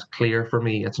isn't as clear for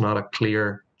me, it's not a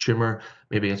clear tumour,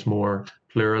 maybe it's more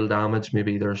pleural damage,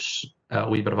 maybe there's a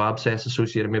wee bit of abscess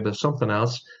associated, maybe there's something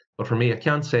else. But for me, I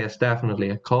can't say it's definitely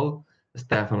a cull, it's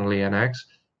definitely an X.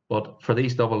 But for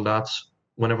these double dots,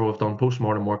 whenever we've done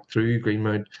post-mortem work through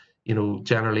Greenmount, you know,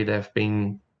 generally they've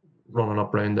been running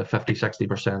up around the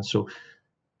 50-60%. So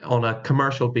on a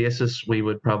commercial basis, we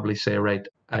would probably say, right,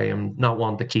 I am not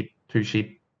one to keep 2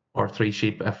 sheep or 3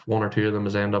 sheep if 1 or 2 of them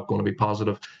is end up going to be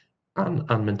positive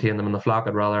and maintain them in the flock.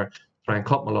 I'd rather try and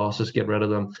cut my losses, get rid of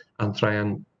them, and try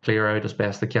and clear out as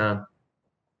best I can.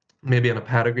 Maybe in a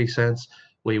pedigree sense,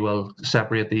 we will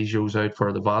separate these ewes out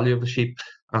for the value of the sheep,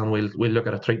 and we'll look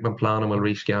at a treatment plan and we'll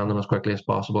rescan them as quickly as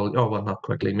possible. Oh, well, not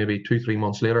quickly, maybe 2-3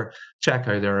 months later, check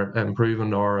how they're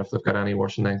improving, or if they've got any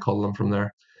worse, and then cull them from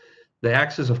there. The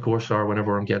X's, of course, are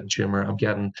whenever I'm getting tumour, I'm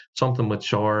getting something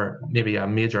which are maybe a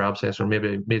major abscess or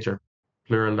maybe major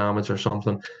pleural damage or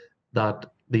something that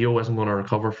the ewe isn't going to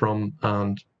recover from,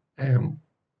 and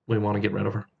we want to get rid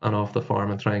of her and off the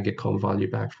farm and try and get cull value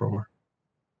back from her.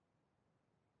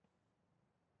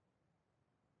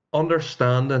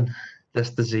 Understanding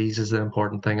this disease is the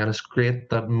important thing, and it's great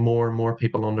that more and more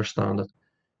people understand it.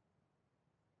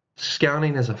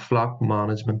 Scanning is a flock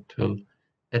management tool.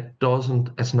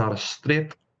 It's not a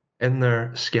straight in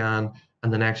there scan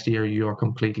and the next year you are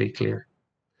completely clear.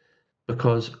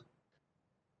 Because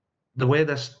the way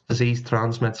this disease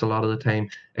transmits a lot of the time,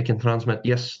 it can transmit,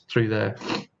 yes, through the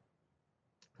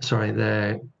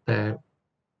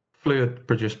fluid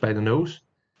produced by the nose,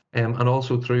 and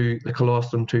also through the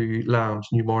colostrum to lambs,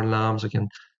 newborn lambs. It can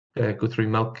go through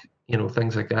milk,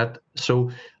 things like that.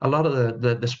 So a lot of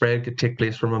the spread could take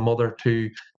place from a mother to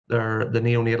the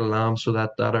neonatal lamb, so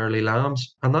that early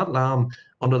lambs, and that lamb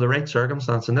under the right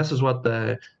circumstance. And this is what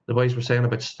the boys were saying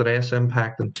about stress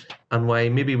impacting, and why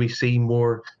maybe we see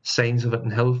more signs of it in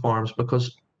hill farms,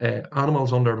 because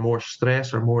animals under more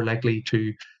stress are more likely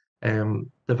to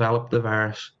develop the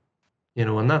virus.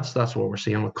 And that's what we're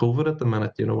seeing with COVID at the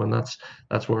minute. And that's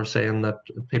what we're saying, that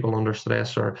people under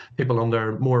stress or people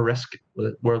under more risk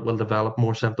will develop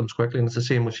more symptoms quickly, and it's the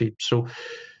same with sheep. So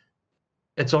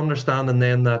it's understanding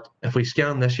then that if we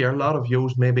scan this year, a lot of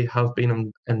ewes maybe have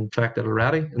been infected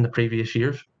already in the previous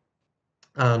years,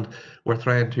 and we're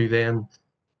trying to then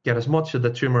get as much of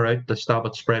the tumour out to stop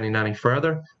it spreading any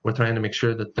further. We're trying to make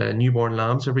sure that the newborn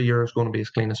lambs every year is going to be as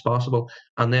clean as possible.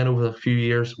 And then over the few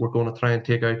years, we're going to try and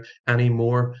take out any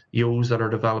more ewes that are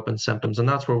developing symptoms. And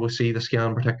that's where we see the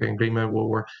scan, particularly in Greenmount, where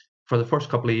we're, for the first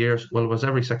couple of years, well, it was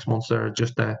every 6 months there,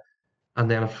 and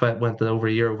then if it went over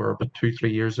a year, over about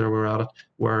 2-3 years there, we're at it,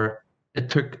 where it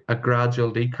took a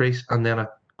gradual decrease and then a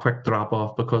quick drop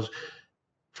off. Because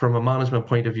from a management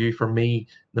point of view, for me,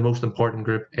 the most important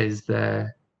group is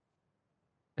looking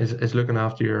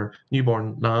after your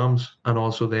newborn lambs, and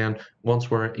also then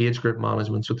once we're age group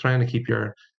management, so trying to keep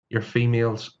your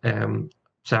females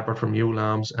separate from ewe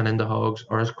lambs and into hogs,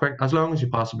 or as long as you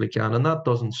possibly can. And that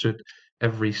doesn't suit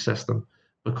every system,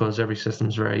 because every system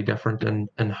is very different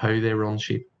in how they run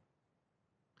sheep.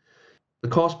 The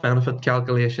cost benefit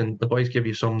calculation, the boys give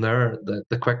you some there.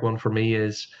 The quick one for me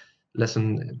is,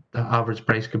 listen, the average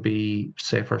price could be,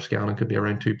 say for scanning, could be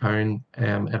around £2.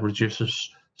 It reduces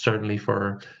certainly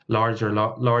for larger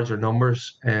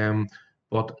numbers,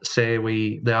 but say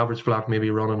the average flock maybe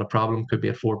running a problem could be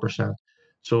at 4%.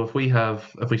 So if we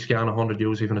scan 100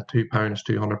 ewes, even at £2 is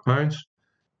 £200.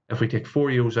 If we take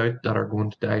 4 ewes out that are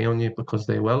going to die on you, because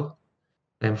they will,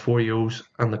 then 4 ewes,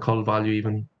 and the cull value,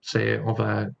 even say of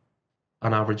an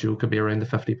average ewe, could be around the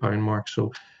 £50 mark.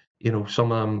 So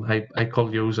some of them, I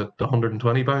culled ewes at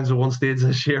 £120 at one stage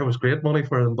this year. It was great money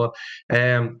for them, but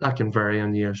that can vary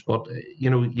in years. But if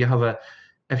you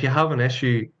have an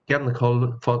issue, getting the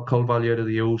cull value out of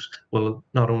the ewes will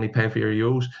not only pay for your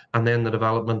ewes, and then the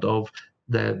development of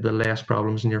the less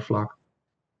problems in your flock.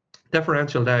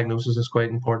 Differential diagnosis is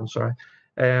quite important. Sorry,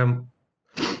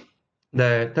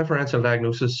 the differential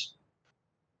diagnosis,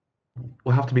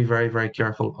 we have to be very, very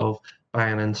careful of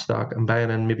buying in stock and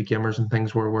buying in maybe gimmers and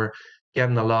things where we're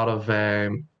getting a lot of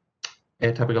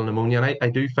atypical pneumonia. And I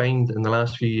do find in the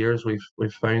last few years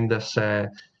we've found this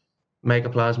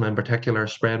mycoplasma in particular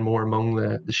spread more among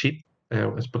the sheep.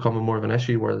 It's becoming more of an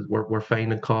issue where we're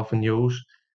finding cough in ewes.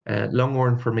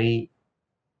 Longhorn for me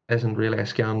isn't really, I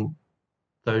scan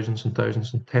thousands and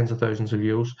thousands and tens of thousands of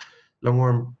ewes.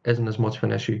 Longhorn isn't as much of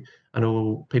an issue. I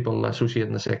know people associate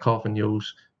and they say cough in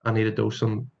ewes, I need to dose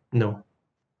them. No.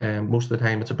 Most of the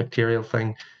time it's a bacterial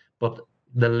thing, but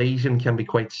the lesion can be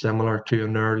quite similar to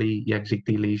an early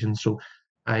Yagziti lesion. So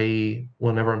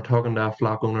whenever I'm talking to a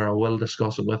flock owner, I will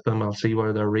discuss it with them. I'll see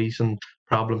where their recent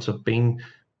problems have been,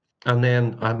 and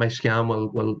then my scan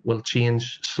will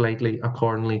change slightly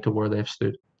accordingly to where they've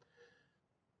stood.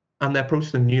 And the approach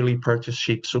to newly purchased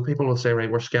sheep. So people will say, right,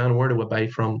 we're scanning, where do we buy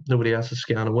from? Nobody else is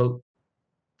scanning. Well,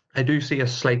 I do see a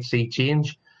slight sea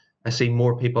change. I see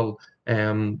more people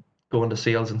going to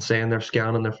sales and saying they're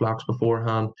scanning their flocks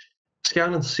beforehand.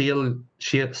 Scanning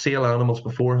sale animals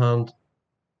beforehand,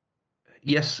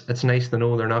 yes, it's nice to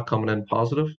know they're not coming in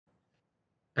positive.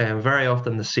 Very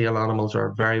often the sale animals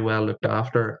are very well looked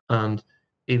after, and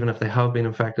even if they have been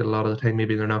infected, a lot of the time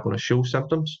maybe they're not going to show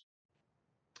symptoms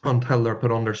until they're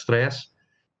put under stress,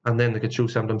 and then they could show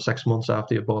symptoms 6 months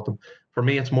after you bought them. For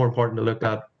me, it's more important to look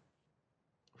at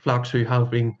flocks who have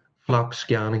been flock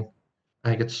scanning.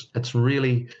 I think it's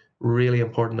really, really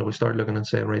important that we start looking and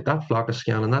saying, right, that flock is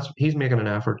scanning, he's making an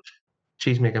effort,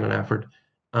 she's making an effort,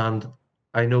 and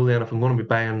I know then if I'm going to be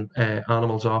buying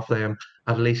animals off them,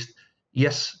 at least,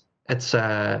 yes, it's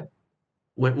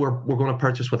we're going to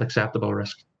purchase with acceptable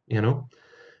risk. It's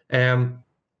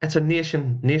a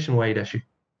nationwide issue.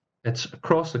 It's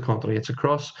across the country. It's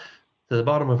across to the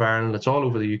bottom of Ireland. It's all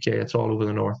over the UK. It's all over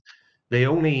the north. The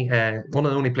only one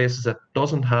of the only places that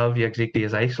doesn't have Yagsiki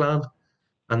is Iceland,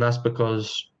 and that's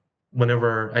because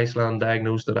whenever Iceland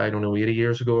diagnosed it, I don't know, 80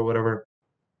 years ago or whatever,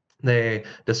 they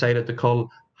decided to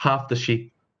cull half the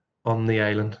sheep on the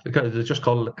island, because they just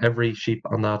cull every sheep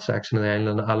on that section of the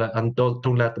island, and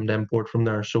don't let them import from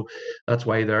there. So that's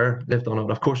why they've done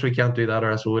it. Of course, we can't do that,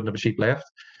 or else we wouldn't have a sheep left.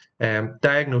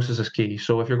 Diagnosis is key.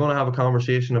 So if you're going to have a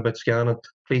conversation about scanning,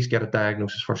 please get a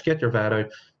diagnosis first. Get your vet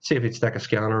out, see if you'd stick a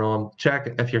scanner on,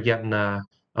 check if you're getting a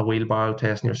wheelbarrow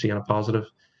test and you're seeing a positive,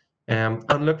 and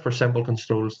look for simple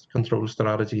control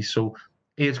strategies. So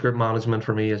age group management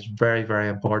for me is very, very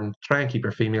important. Try and keep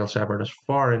your female separate as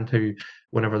far into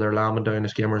whenever they're lambing down the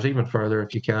skimmers, even further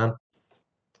if you can.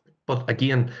 But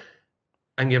again,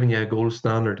 I'm giving you a gold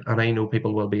standard, and I know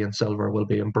people will be in silver, will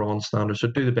be in bronze standard, so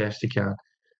do the best you can.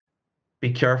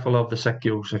 Be careful of the sick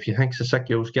ewes. If you think it's a sick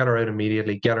ewes, get her out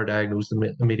immediately, get her diagnosed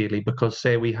immediately, because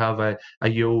say we have a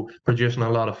ewe producing a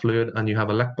lot of fluid and you have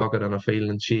a lick bucket in a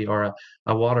field and or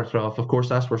a water trough, of course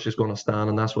that's where she's going to stand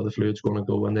and that's where the fluid's going to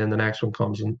go, and then the next one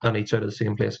comes and eats out of the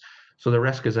same place. So the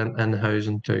risk is in the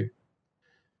housing too.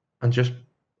 And just,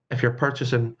 if you're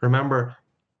purchasing, remember,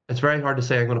 it's very hard to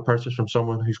say I'm going to purchase from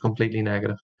someone who's completely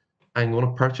negative. I'm going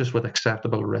to purchase with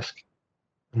acceptable risk,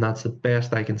 and that's the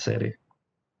best I can say to you.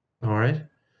 All right.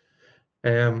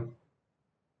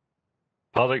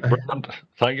 Patrick, brilliant.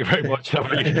 Thank you very much.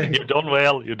 You've done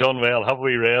well. You've done well. Have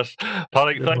we rest?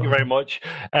 Patrick, thank you very much.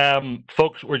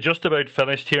 Folks, we're just about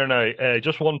finished here now.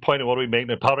 Just one point of what we make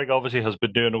now. Patrick obviously has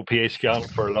been doing OPA scanning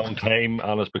for a long time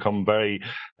and has become very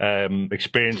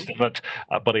experienced in it.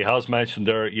 But he has mentioned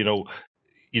there,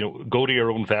 go to your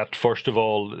own vet. First of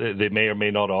all, they may or may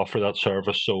not offer that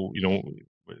service. So,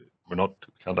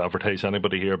 can't advertise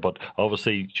anybody here, but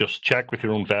obviously just check with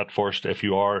your own vet first. If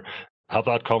you have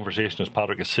that conversation, as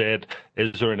Patrick has said,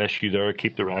 is there an issue there?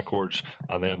 Keep the records,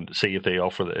 and then see if they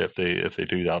offer, if they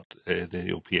do that,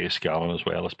 the OPA scanning as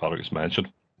well, as Patrick has mentioned.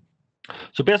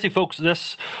 So basically, folks,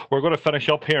 we're going to finish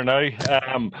up here now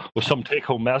with some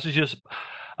take-home messages.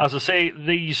 As I say,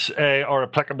 these are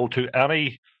applicable to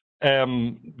any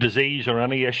disease or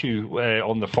any issue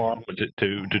on the farm to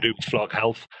do with flock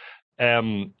health.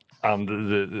 And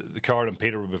the Karol and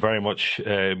Peter will be very much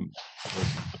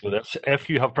with this. If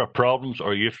you have problems,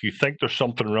 or if you think there's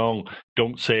something wrong,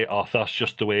 don't say, "Oh, that's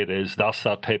just the way it is. That's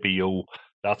that type of yo.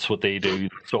 That's what they do.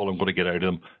 That's all I'm going to get out of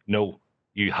them." No,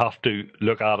 you have to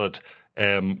look at it,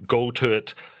 go to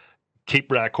it,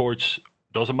 keep records.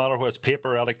 Doesn't matter whether it's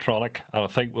paper or electronic. And I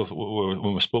think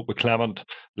when we spoke with Clement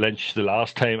Lynch the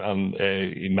last time, and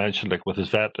he mentioned, like with his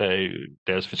vet,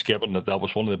 Des Fitzgibbon, that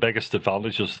was one of the biggest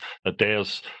advantages that Des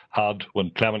had when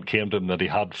Clement came to him, that he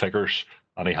had figures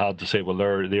and he had to say, well,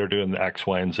 they're doing the X,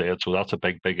 Y, and Z. So that's a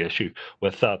big issue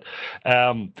with that.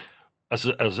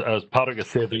 As Patrick has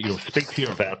said, speak to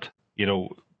your vet.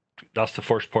 That's the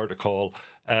first part of call.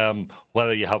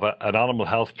 Whether you have an animal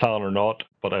health plan or not,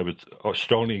 but I would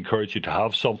strongly encourage you to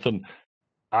have something,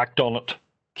 act on it,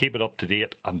 keep it up to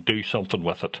date, and do something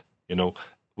with it.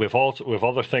 We've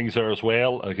other things there as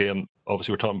well. Again,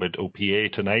 obviously we're talking about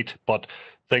OPA tonight, but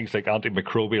things like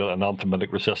antimicrobial and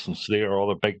antibiotic resistance, they are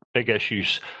other big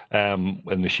issues in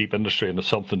the sheep industry, and it's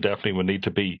something definitely we need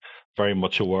to be very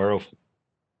much aware of.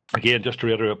 Again, just to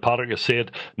reiterate what Patrick has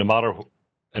said, no matter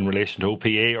in relation to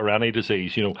OPA or any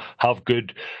disease, have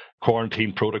good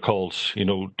quarantine protocols,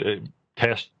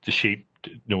 test the sheep,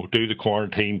 do the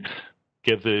quarantine,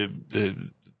 give the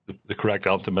correct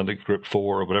antibiotic group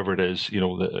 4 or whatever it is,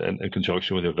 in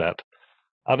conjunction with your vet.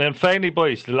 And then finally,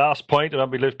 boys, the last point, and I'll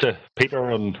be left to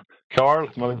Peter and Karol.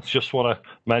 I just want to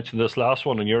mention this last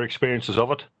one and your experiences of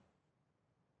it.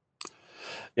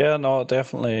 Yeah, no,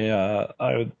 definitely.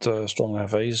 I would strongly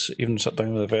advise, even sit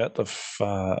down with a vet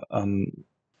and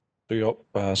do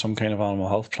up some kind of animal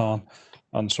health plan,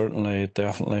 and certainly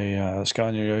definitely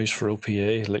scan your ewes for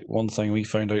OPA. Like one thing we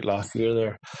found out last year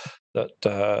there,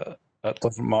 that it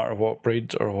doesn't matter what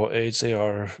breed or what age they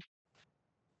are,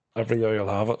 every ewe will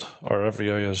have it, or every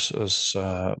ewe is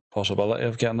possibility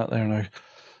of getting it there now.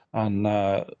 And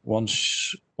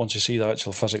once you see the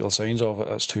actual physical signs of it,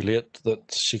 it's too late.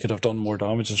 That she could have done more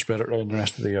damage and spread it around the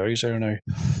rest of the ewes there now.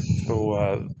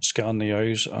 So scan the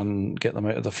ewes and get them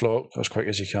out of the flock as quick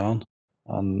as you can,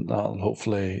 and that'll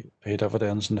hopefully pay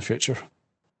dividends in the future.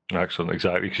 Excellent,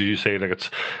 exactly. Because you say like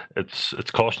it's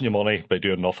costing you money by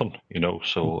doing nothing,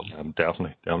 So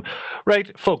definitely.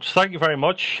 Right, folks. Thank you very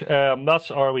much.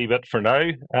 That's our wee bit for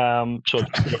now. So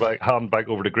I'm going to hand back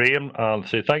over to Graham and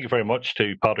say thank you very much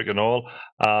to Patrick and all,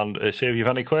 and see if you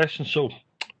have any questions. So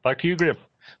back to you, Graham.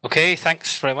 Okay,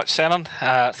 thanks very much, Senan.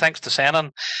 Thanks to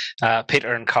Senan,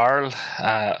 Peter and Karol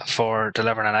for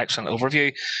delivering an excellent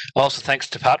overview. Also, thanks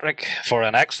to Patrick for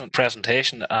an excellent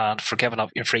presentation and for giving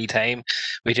up your free time.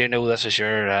 We do know this is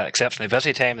your exceptionally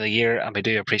busy time of the year, and we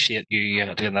do appreciate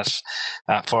you doing this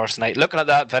for us tonight. Looking at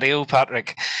that video,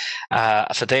 Patrick,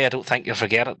 it's a day I don't think you'll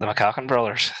forget it, the McCaughan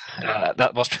brothers.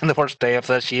 That must have been the worst day of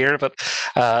this year, but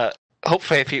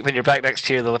hopefully when you're back next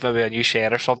year, they'll have maybe a new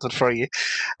shed or something for you,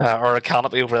 or a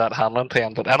canopy over that handling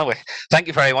pen. But anyway, thank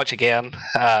you very much again,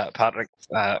 Patrick,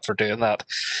 for doing that.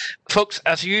 Folks,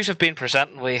 as you have been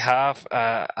presenting, we have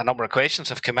a number of questions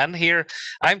have come in here.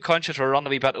 I'm conscious we're running a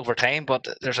wee bit over time, but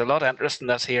there's a lot of interest in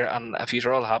this here, and if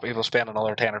you're all happy, we'll spend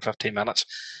another 10 or 15 minutes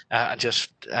and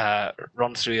just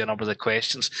run through a number of the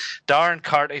questions. Darren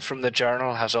Carty from the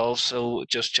Journal has also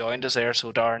just joined us there,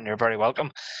 so Darren, you're very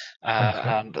welcome.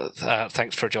 And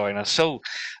thanks for joining us. So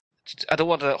I don't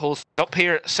want to hold up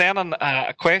here. Senan,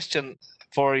 a question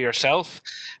for yourself.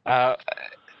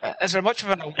 Is there much of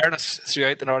an awareness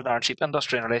throughout the Northern Ireland sheep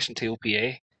industry in relation to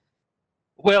OPA?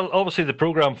 Well, obviously the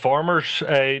programme farmers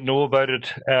know about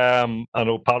it. I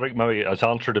know Patrick maybe has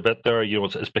answered a bit there.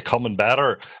 It's becoming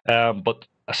better, but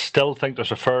I still think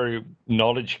there's a fair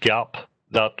knowledge gap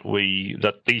that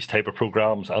these type of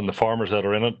programs and the farmers that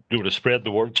are in it do to spread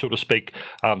the word, so to speak,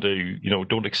 and to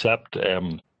don't accept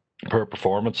poor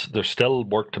performance. There's still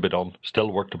work to be done.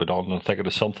 And I think it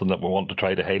is something that we want to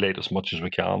try to highlight as much as we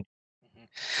can.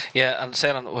 Yeah, and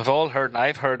Senan, we've all heard, and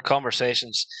I've heard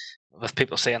conversations with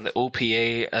people saying that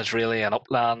OPA is really an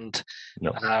upland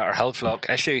or hill flock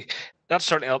issue. That's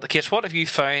certainly not the case. What have you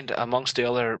found amongst the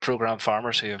other programme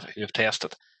farmers who've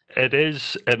tested? It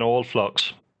is in all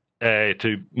flocks.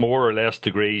 To more or less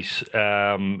degrees.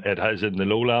 It has in the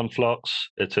lowland flocks,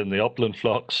 it's in the upland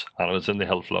flocks, and it's in the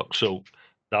hill flocks. So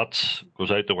that goes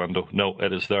out the window. No,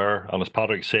 it is there. And as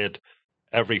Patrick said,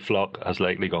 every flock has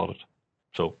likely got it.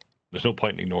 So there's no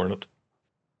point in ignoring it.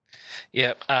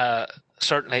 Yeah,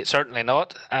 certainly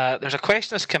not. There's a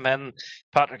question that's come in,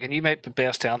 Patrick, and you might be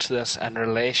best to answer this in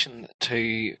relation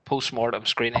to post-mortem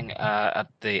screening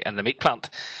in the meat plant.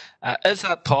 Is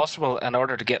that possible in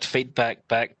order to get feedback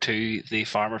back to the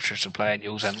farmers who are supplying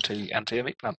ewes into a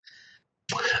meat plant?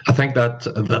 I think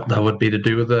that would be to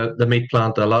do with the meat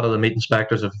plant. A lot of the meat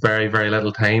inspectors have very, very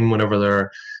little time whenever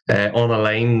they're on a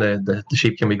line. The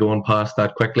sheep can be going past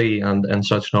that quickly and in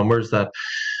such numbers that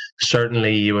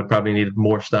certainly you would probably need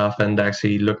more staff in to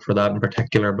actually look for that in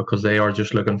particular, because they are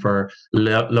just looking for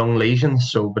lung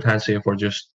lesions. So potentially if we're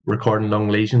just recording lung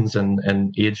lesions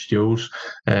in aged ewes,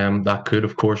 that could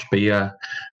of course be a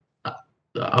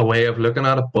way of looking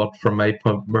at it, but from my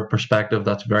perspective,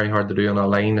 that's very hard to do on a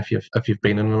line if you've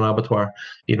been in an abattoir,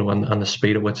 and the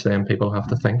speed at which then people have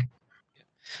to think.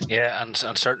 Yeah, and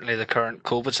certainly the current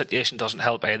COVID situation doesn't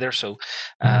help either. So,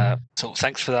 so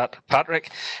thanks for that,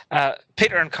 Patrick.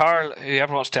 Peter and Karol,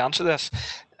 whoever wants to answer this,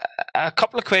 a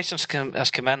couple of questions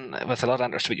has come in with a lot of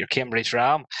interest with your Cambridge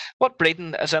ram. What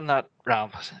breeding is in that ram?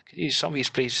 Could you, some of you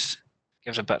please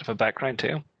give us a bit of a background to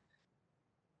him?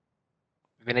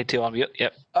 We need to unmute.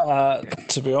 Yep.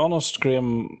 To be honest,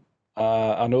 Graham,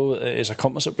 I know it's a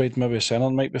composite breed. Maybe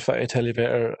Senan might be fit to tell you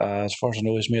better. As far as I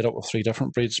know, he's made up of 3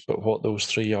 different breeds, but what those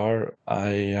 3 are,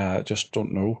 I just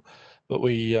don't know. But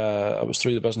it was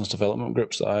through the business development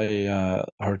groups that I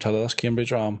heard tell of this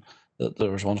Cambridge ram that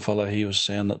there was one fella, he was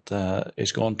saying that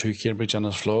he's gone 2 Cambridge in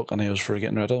his flock and he was for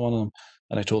getting rid of one of them.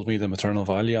 And he told me the maternal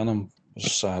value on him was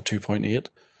 2.8.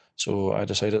 So I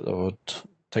decided I would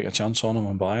take a chance on him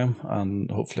and buy him and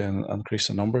hopefully increase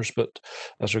the numbers. But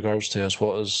as regards to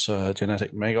what his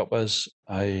genetic makeup is,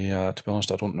 to be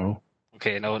honest, I don't know.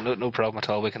 Okay, no problem at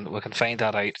all. We can find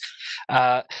that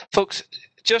out. Folks,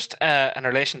 just in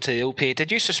relation to the OPA,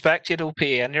 did you suspect you had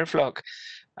OPA in your flock?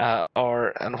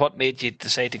 And what made you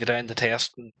decide to go down the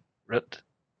testing route?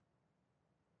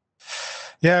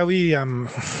 Yeah, we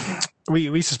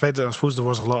suspected. I suppose there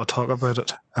was a lot of talk about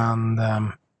it,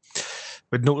 and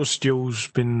we'd noticed Joe's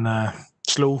been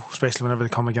slow, especially whenever they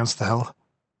come against the hill,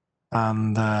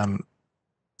 and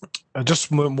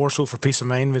just more so for peace of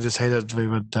mind, we decided we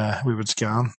would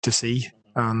scan to see,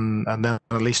 and then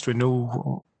at least we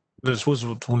know. I suppose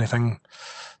the only thing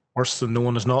worse than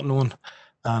knowing is not knowing,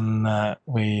 and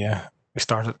we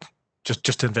started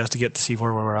just to investigate to see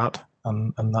where we were at,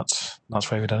 and that's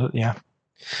why we did it. Yeah.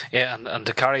 Yeah, and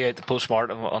to carry out the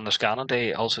post-mortem on the scanning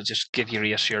day also just give you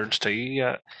reassurance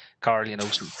too, Karol,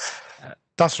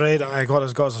 That's right. I got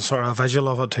a sort of visual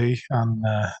of it too, and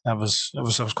it was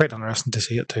quite interesting to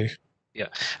see it too. Yeah,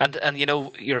 and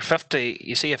you're 50.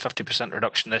 You see a 50%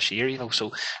 reduction this year.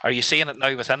 So are you seeing it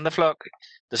now within the flock?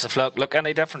 Does the flock look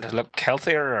any different? Does it look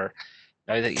healthier, or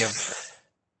now that you've?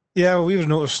 Yeah, well, we've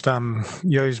noticed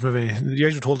ewes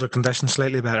would hold their condition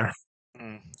slightly better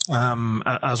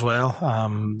as well.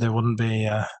 They wouldn't be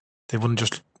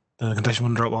the condition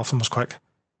wouldn't drop off them as quick,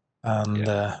 and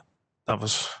that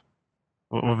was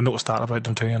we've noticed that about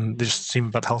them too, and they just seem a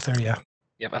bit healthier. Yeah.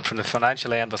 Yep, and from the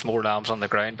financial end, with more lambs on the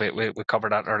ground, we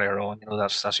covered that earlier on.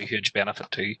 That's a huge benefit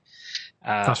too.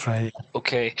 That's right.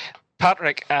 Okay,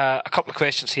 Patrick, a couple of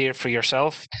questions here for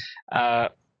yourself. A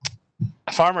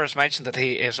farmer has mentioned that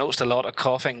he has noticed a lot of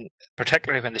coughing,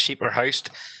 particularly when the sheep are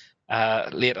housed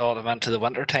late autumn into the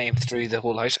winter time through the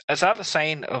whole house. Is that a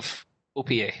sign of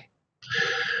OPA?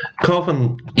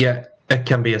 Coughing, yeah, it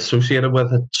can be associated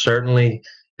with it. Certainly,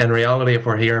 in reality, if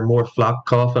we're hearing more flock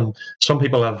coughing, some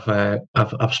people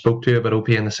I've spoke to about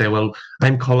OPA and they say, "Well,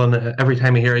 I'm culling every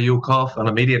time I hear a ewe cough, and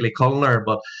immediately culling her."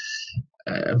 But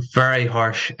very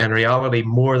harsh. In reality,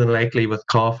 more than likely with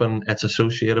coughing, it's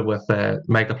associated with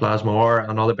mycoplasma or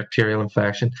another bacterial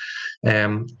infection.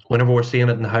 Whenever we're seeing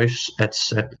it in the house,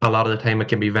 a lot of the time it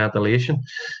can be ventilation.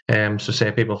 So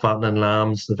say people fattening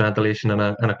lambs, the ventilation in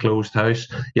a closed house,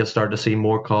 you'll start to see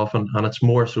more coughing, and it's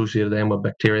more associated then with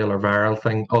bacterial or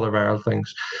other viral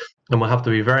things. And we'll have to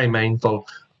be very mindful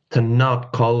to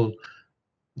not cull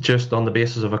just on the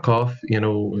basis of a cough.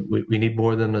 We need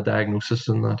more than a diagnosis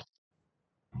in that.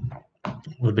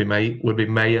 Would be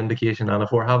my indication, and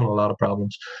if we're having a lot of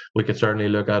problems, we could certainly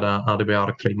look at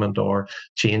antibiotic treatment or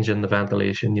changing the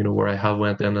ventilation. Where I have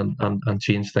went in and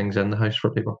changed things in the house for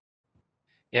people.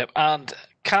 Yep, and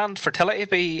can fertility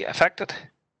be affected?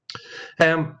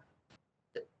 It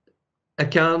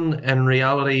can. In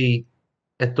reality,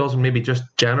 it doesn't maybe just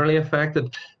generally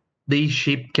affected. These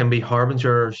sheep can be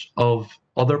harbingers of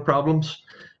other problems.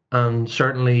 And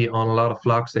certainly on a lot of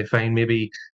flocks, they find maybe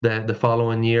the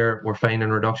following year we're finding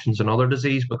reductions in other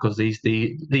disease because these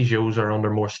ewes are under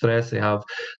more stress. They have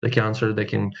the cancer.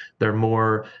 They're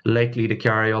more likely to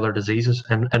carry other diseases.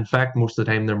 And in fact, most of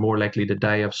the time they're more likely to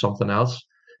die of something else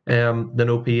than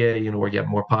OPA. We're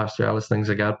getting more pastoralis, things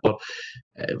like that. But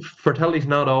fertility is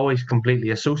not always completely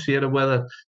associated with it.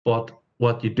 But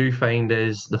what you do find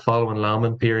is the following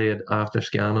lambing period after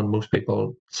scanning, most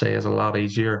people say is a lot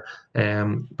easier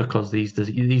because these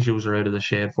ewes are out of the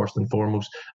shed first and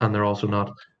foremost, and they're also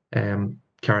not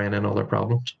carrying in other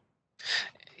problems.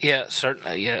 Yeah,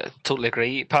 certainly. Yeah, totally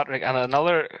agree, Patrick. And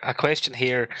a question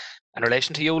here in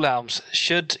relation to ewe lambs.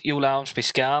 Should ewe lambs be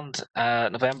scanned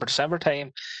November, December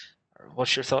time?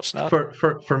 What's your thoughts on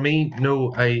that? For me,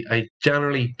 no. I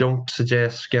generally don't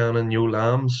suggest scanning ewe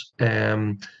lambs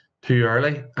too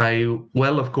early. I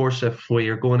will, of course, if we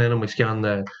are going in and we scan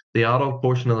the adult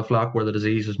portion of the flock where the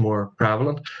disease is more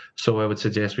prevalent. So I would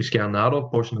suggest we scan the adult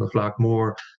portion of the flock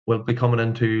more. We'll be coming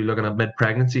into looking at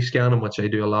mid-pregnancy scanning, which I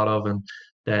do a lot of in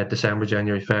December,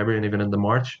 January, February, and even into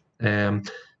March.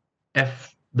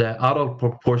 If the adult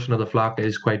portion of the flock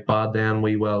is quite bad, then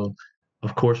we will,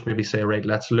 of course, maybe say, right,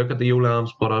 let's look at the ewe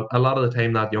lambs. But a lot of the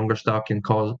time, that younger stock can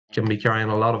be carrying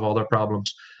a lot of other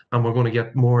problems, and we're going to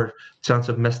get more chance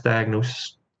of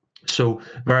misdiagnosis. So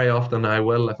very often I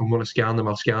will, if I'm going to scan them,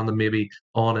 I'll scan them maybe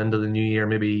on into the new year,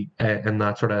 maybe in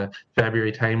that sort of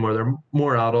February time where they're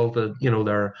more adult,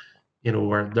 where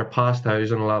they're past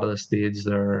housing a lot of the stage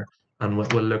there, and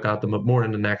we'll look at them more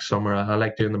in the next summer. I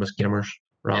like doing them as skimmers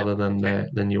rather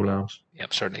than ewe lambs.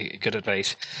 Yep, certainly good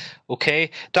advice.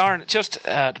 Okay, Darren, just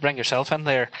to bring yourself in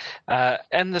there,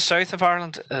 in the south of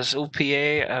Ireland, is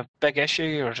OPA a big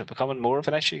issue, or is it becoming more of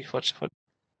an issue? What?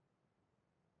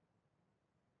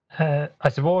 I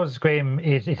suppose, Graham,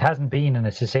 it hasn't been, and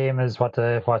it's the same as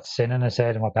what Sinan has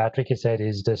said and what Patrick has said,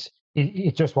 is that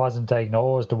it just wasn't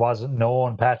diagnosed, it wasn't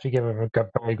known. Patrick gave a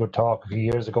very good talk a few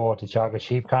years ago at the Teagasc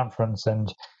Sheep Conference,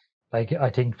 and I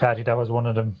think, Patrick, that was one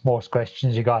of the most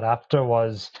questions you got after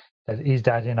was, is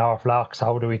that in our flocks?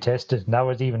 How do we test it? And that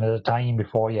was even at a time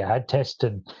before you had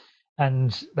testing.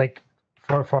 And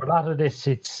for a lot of this,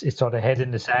 it's sort of head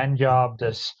in the sand job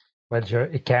that, well, sure,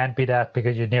 it can't be that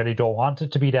because you nearly don't want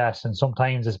it to be that. And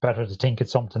sometimes it's better to think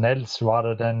it's something else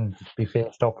rather than be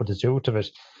faced up with the truth of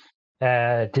it.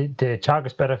 The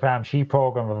Teagasc Better Farm Sheep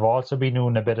Program have also been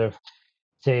doing a bit of,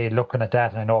 say, looking at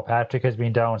that. And I know Patrick has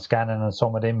been down scanning on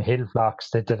some of them hill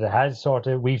flocks that it has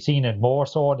we've seen it more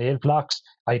so in the hill flocks.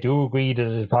 I do agree that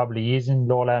it probably is in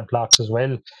lowland flocks as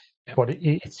well. Yep. But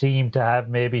it seemed to have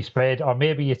maybe spread, or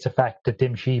maybe it's a fact that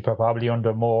them sheep are probably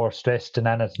under more stress than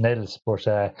anything else.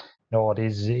 But no,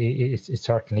 it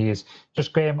certainly is.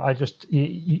 Just, Graham,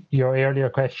 your earlier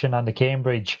question on the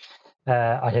Cambridge,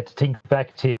 I had to think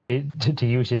back to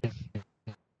use it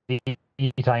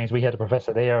times. We had a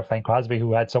professor there, Frank Crosby,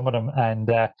 who had some of them, and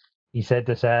He said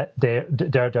that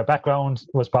their background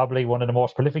was probably one of the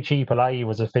most prolific sheep alive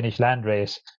was a Finnish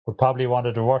landrace, but probably one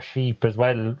of the worst sheep as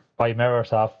well by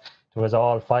merit of. It was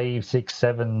all 5, 6,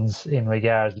 7s in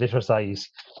regards litter size,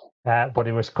 but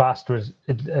it was crossed with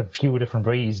a few different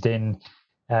breeds. Then,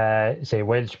 say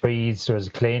Welsh breeds. There was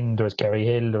Clin, there was Kerry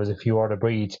Hill, there was a few other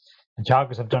breeds. And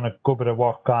Teagasc have done a good bit of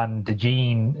work on the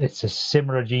gene. It's a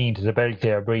similar gene to the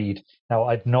Belclare breed. Now,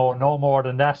 I'd know no more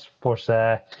than that, but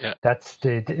that's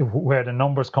where the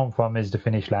numbers come from is the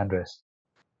Finnish landrace.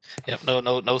 Yep,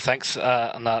 no, thanks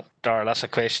on that, Darrell. That's a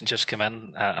question just come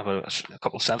in about a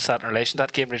couple of cents that in relation to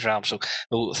that Cambridge Ram. So,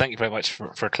 no, thank you very much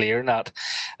for clearing that.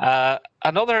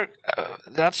 Another,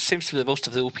 that seems to be most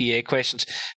of the OPA questions.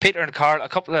 Peter and Karol, a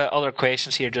couple of other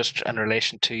questions here just in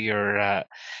relation to your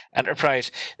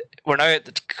enterprise. We're now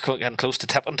getting close to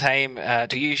tipping time.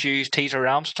 Do you use teaser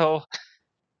rams at all?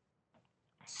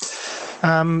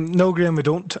 No, Graham, we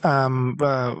don't.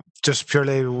 Just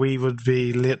purely, we would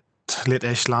be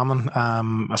late-ish lambing.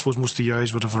 I suppose most of the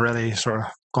ewes would have already sort of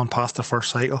gone past the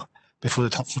first cycle before the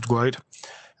tips would go out.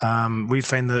 We'd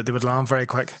find that they would lamb very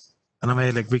quick. And I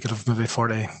mean, like, we could have maybe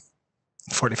 40,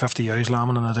 50 ewes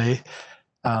lambing in a day.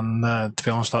 And to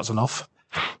be honest, that's enough.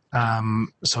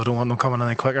 So I don't want them coming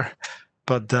any quicker.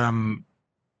 But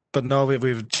no,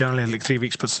 we generally, like, 3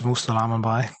 weeks puts most of the lambing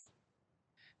by.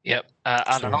 Yep.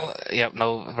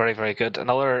 No, very, very good.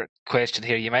 Another question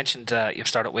here. You mentioned you've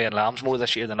started weighing lambs more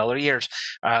this year than other years.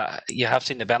 You have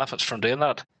seen the benefits from doing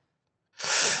that.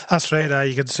 That's right.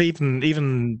 You could see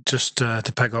even just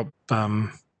to pick up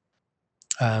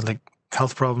like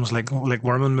health problems like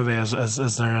worming, maybe is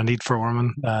there a need for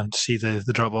worming, to see the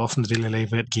drop off in the daily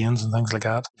live weight gains and things like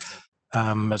that.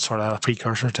 It's sort of a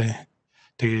precursor to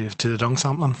the dung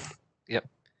sampling. Yep.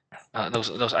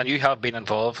 And you have been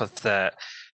involved with the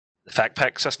fact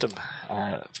pack system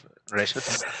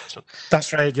so.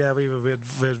 That's right. Yeah,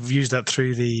 we've used that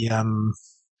through the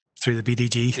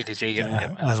BDG,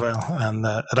 as well, and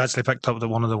it actually picked up that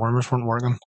one of the wormers weren't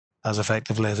working as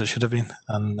effectively as it should have been,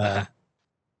 and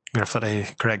we were fit to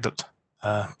correct it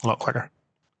a lot quicker.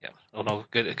 Yeah, no,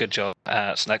 good job.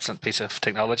 It's an excellent piece of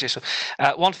technology. So,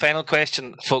 one final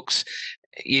question, folks.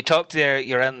 You talked there.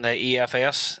 You're in the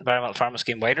EFS Environmental Farming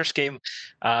Scheme wider scheme,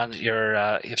 and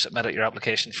you've submitted your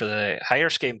application for the higher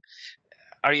scheme.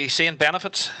 Are you seeing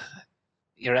benefits?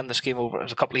 You're in the scheme over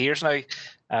a couple of years now.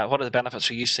 What are the benefits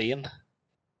are you seeing?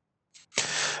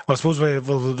 Well, I suppose we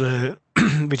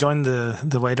joined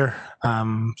the wider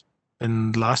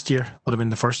in last year. Would have been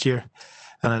the first year,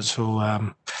 and so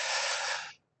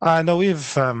I know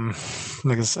we've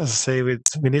like as I say we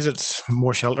needed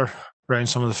more shelter around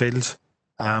some of the fields.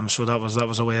 So that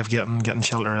was a way of getting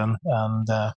shelter in, and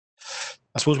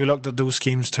I suppose we looked at those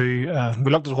schemes too.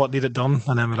 We looked at what needed done,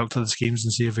 and then we looked at the schemes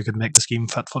and see if we could make the scheme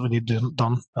fit what we needed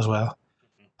done as well,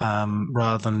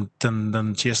 rather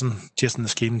than chasing the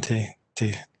scheme to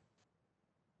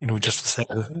just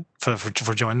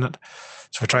for joining it.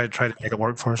 So we tried to make it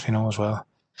work for us, as well.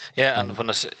 Yeah, and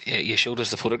when you showed us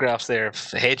the photographs there of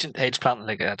hedge planting,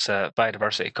 like it's a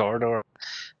biodiversity corridor.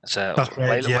 It's a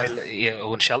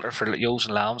own shelter for ewes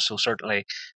and lambs, so certainly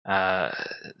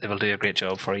they will do a great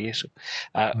job for you. So,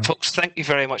 folks, thank you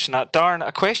very much on that. Darren,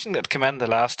 a question that came in the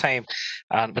last time,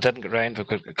 and we didn't get round, we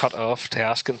got cut off to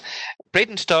asking.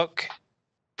 Breeding stock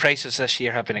prices this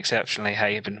year have been exceptionally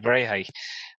high, have been very high,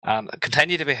 and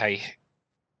continue to be high.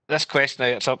 This question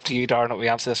now, it's up to you, Darren, we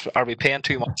answer this. Are we paying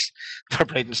too much for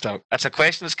breeding stock? It's a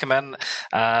question that's come in,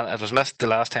 and it was missed the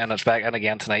last time, and it's back in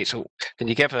again tonight. So can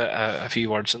you give a few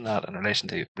words on that in relation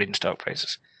to breeding stock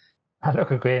prices?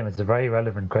 Look, Graham, it's a very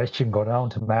relevant question. Going down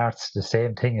to March, the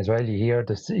same thing as well. You hear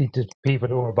the people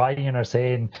who are buying are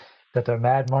saying that they're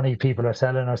mad money. People are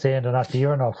selling are saying they're not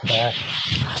dear enough.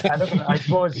 And look, I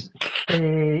suppose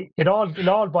it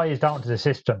all boils down to the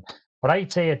system. What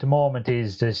I'd say at the moment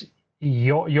is that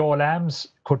your lambs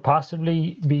could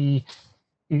possibly be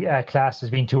classed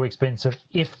as being too expensive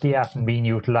if they haven't been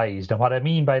utilised. And what I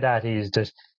mean by that is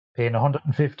that paying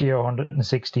 150 or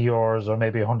 160 euros or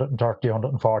maybe 130,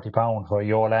 140 pounds for a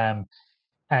ewe lamb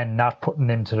and not putting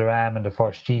them to the ram in the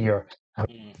first year,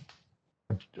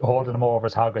 holding them over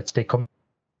as hoggets, they come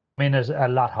in as a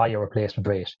lot higher replacement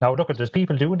rate. Now, look, there's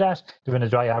people doing that. They're in a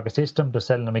dry hogget system, they're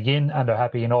selling them again, and they're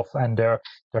happy enough, and they're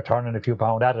turning a few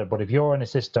pound at it. But if you're in a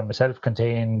system, a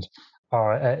self-contained,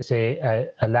 or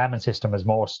say a lambing system, as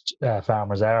most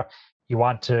farmers are, you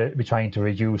want to be trying to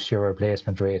reduce your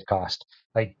replacement rate cost.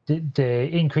 Like the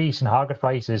increase in hogget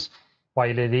prices,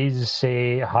 while it is,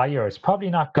 say, higher, it's probably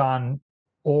not gone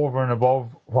over and above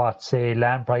what, say,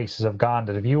 lamb prices have gone.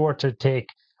 That if you were to take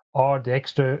all the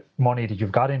extra money that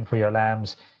you've got in for your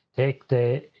lambs, take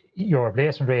the your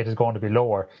replacement rate is going to be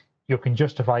lower, you can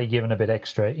justify giving a bit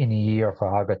extra in a year for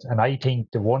hoggets. And I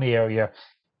think the one area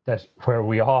that where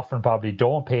we often probably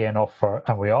don't pay enough for,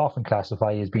 and we often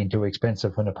classify as being too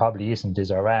expensive when it probably isn't, is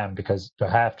our ram, because they're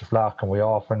half the flock, and we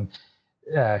often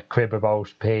crib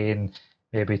about paying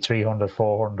maybe 300,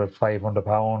 400, 500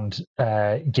 pounds,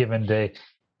 given the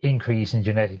increase in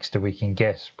genetics that we can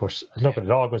get. But look, it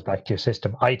all goes back to your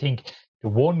system. I think the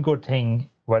one good thing,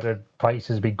 whether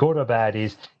prices be good or bad,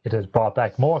 is it has brought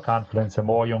back more confidence and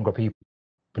more younger people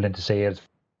into sales,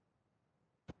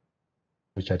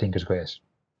 which I think is great.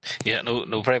 Yeah,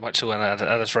 no, very much so, and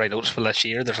that is very noticeable this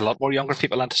year. There's a lot more younger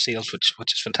people into sales,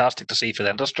 which is fantastic to see for the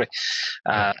industry.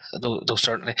 Though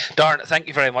certainly, Darren, thank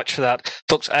you very much for that,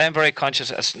 folks. I am very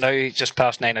conscious it's now just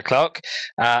past 9 o'clock,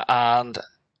 and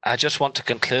I just want to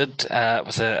conclude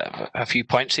with a few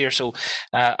points here. So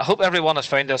I hope everyone has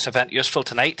found this event useful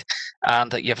tonight,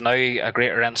 and that you have now a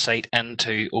greater insight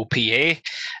into OPA.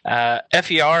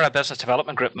 If you are a business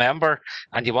development group member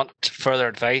and you want further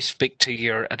advice, speak to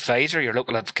your advisor, your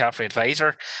local CAFRE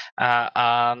advisor,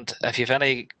 and if you have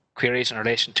any queries in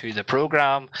relation to the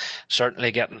programme, certainly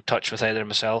get in touch with either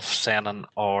myself, Senan,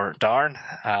 or Darren,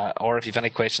 or if you have any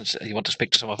questions you want to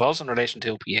speak to some of us in relation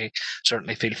to OPA,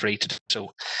 certainly feel free to do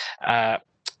so.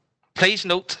 Please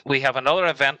note we have another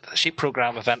event, a sheep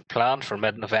programme event planned for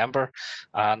mid-November,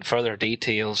 and further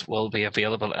details will be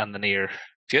available in the near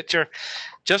future.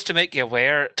 Just to make you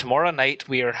aware, tomorrow night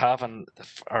we are having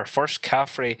our first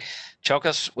CAFRE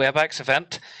Chuckas WebEx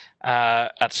event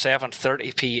at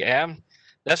 7:30 p.m.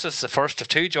 This is the first of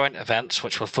 2 joint events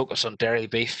which will focus on dairy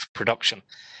beef production.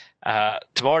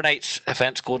 Tomorrow night's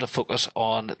event's going to focus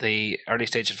on the early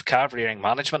stages of calf rearing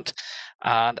management,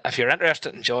 and if you're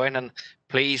interested in joining,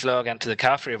 please log into the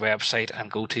CAFRE website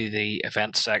and go to the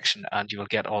events section, and you will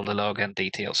get all the login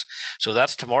details. So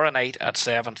that's tomorrow night at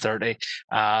 7:30,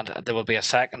 and there will be a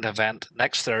second event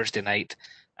next Thursday night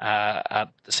at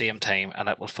the same time, and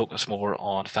it will focus more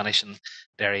on finishing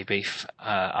dairy beef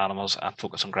animals and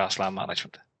focus on grassland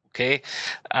management. Okay.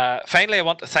 Finally, I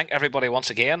want to thank everybody once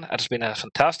again. It has been a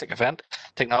fantastic event.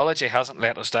 Technology hasn't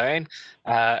let us down.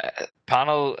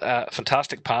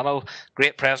 Fantastic panel,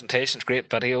 great presentations, great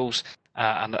videos,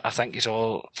 and I thank you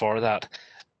all for that.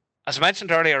 As I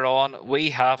mentioned earlier on,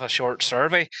 we have a short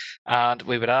survey, and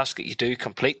we would ask that you do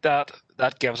complete that.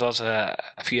 That gives us a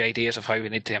few ideas of how we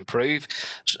need to improve.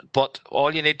 But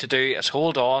all you need to do is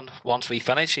hold on once we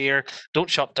finish here. Don't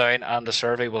shut down, and the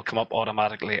survey will come up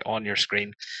automatically on your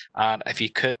screen. And if you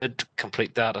could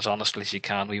complete that as honestly as you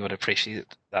can, we would appreciate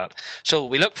that. So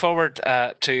we look forward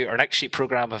to our next sheep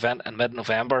programme event in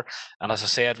mid-November. And as I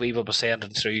said, we will be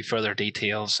sending through further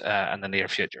details in the near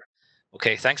future.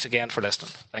 Okay, thanks again for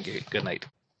listening. Thank you. Good night.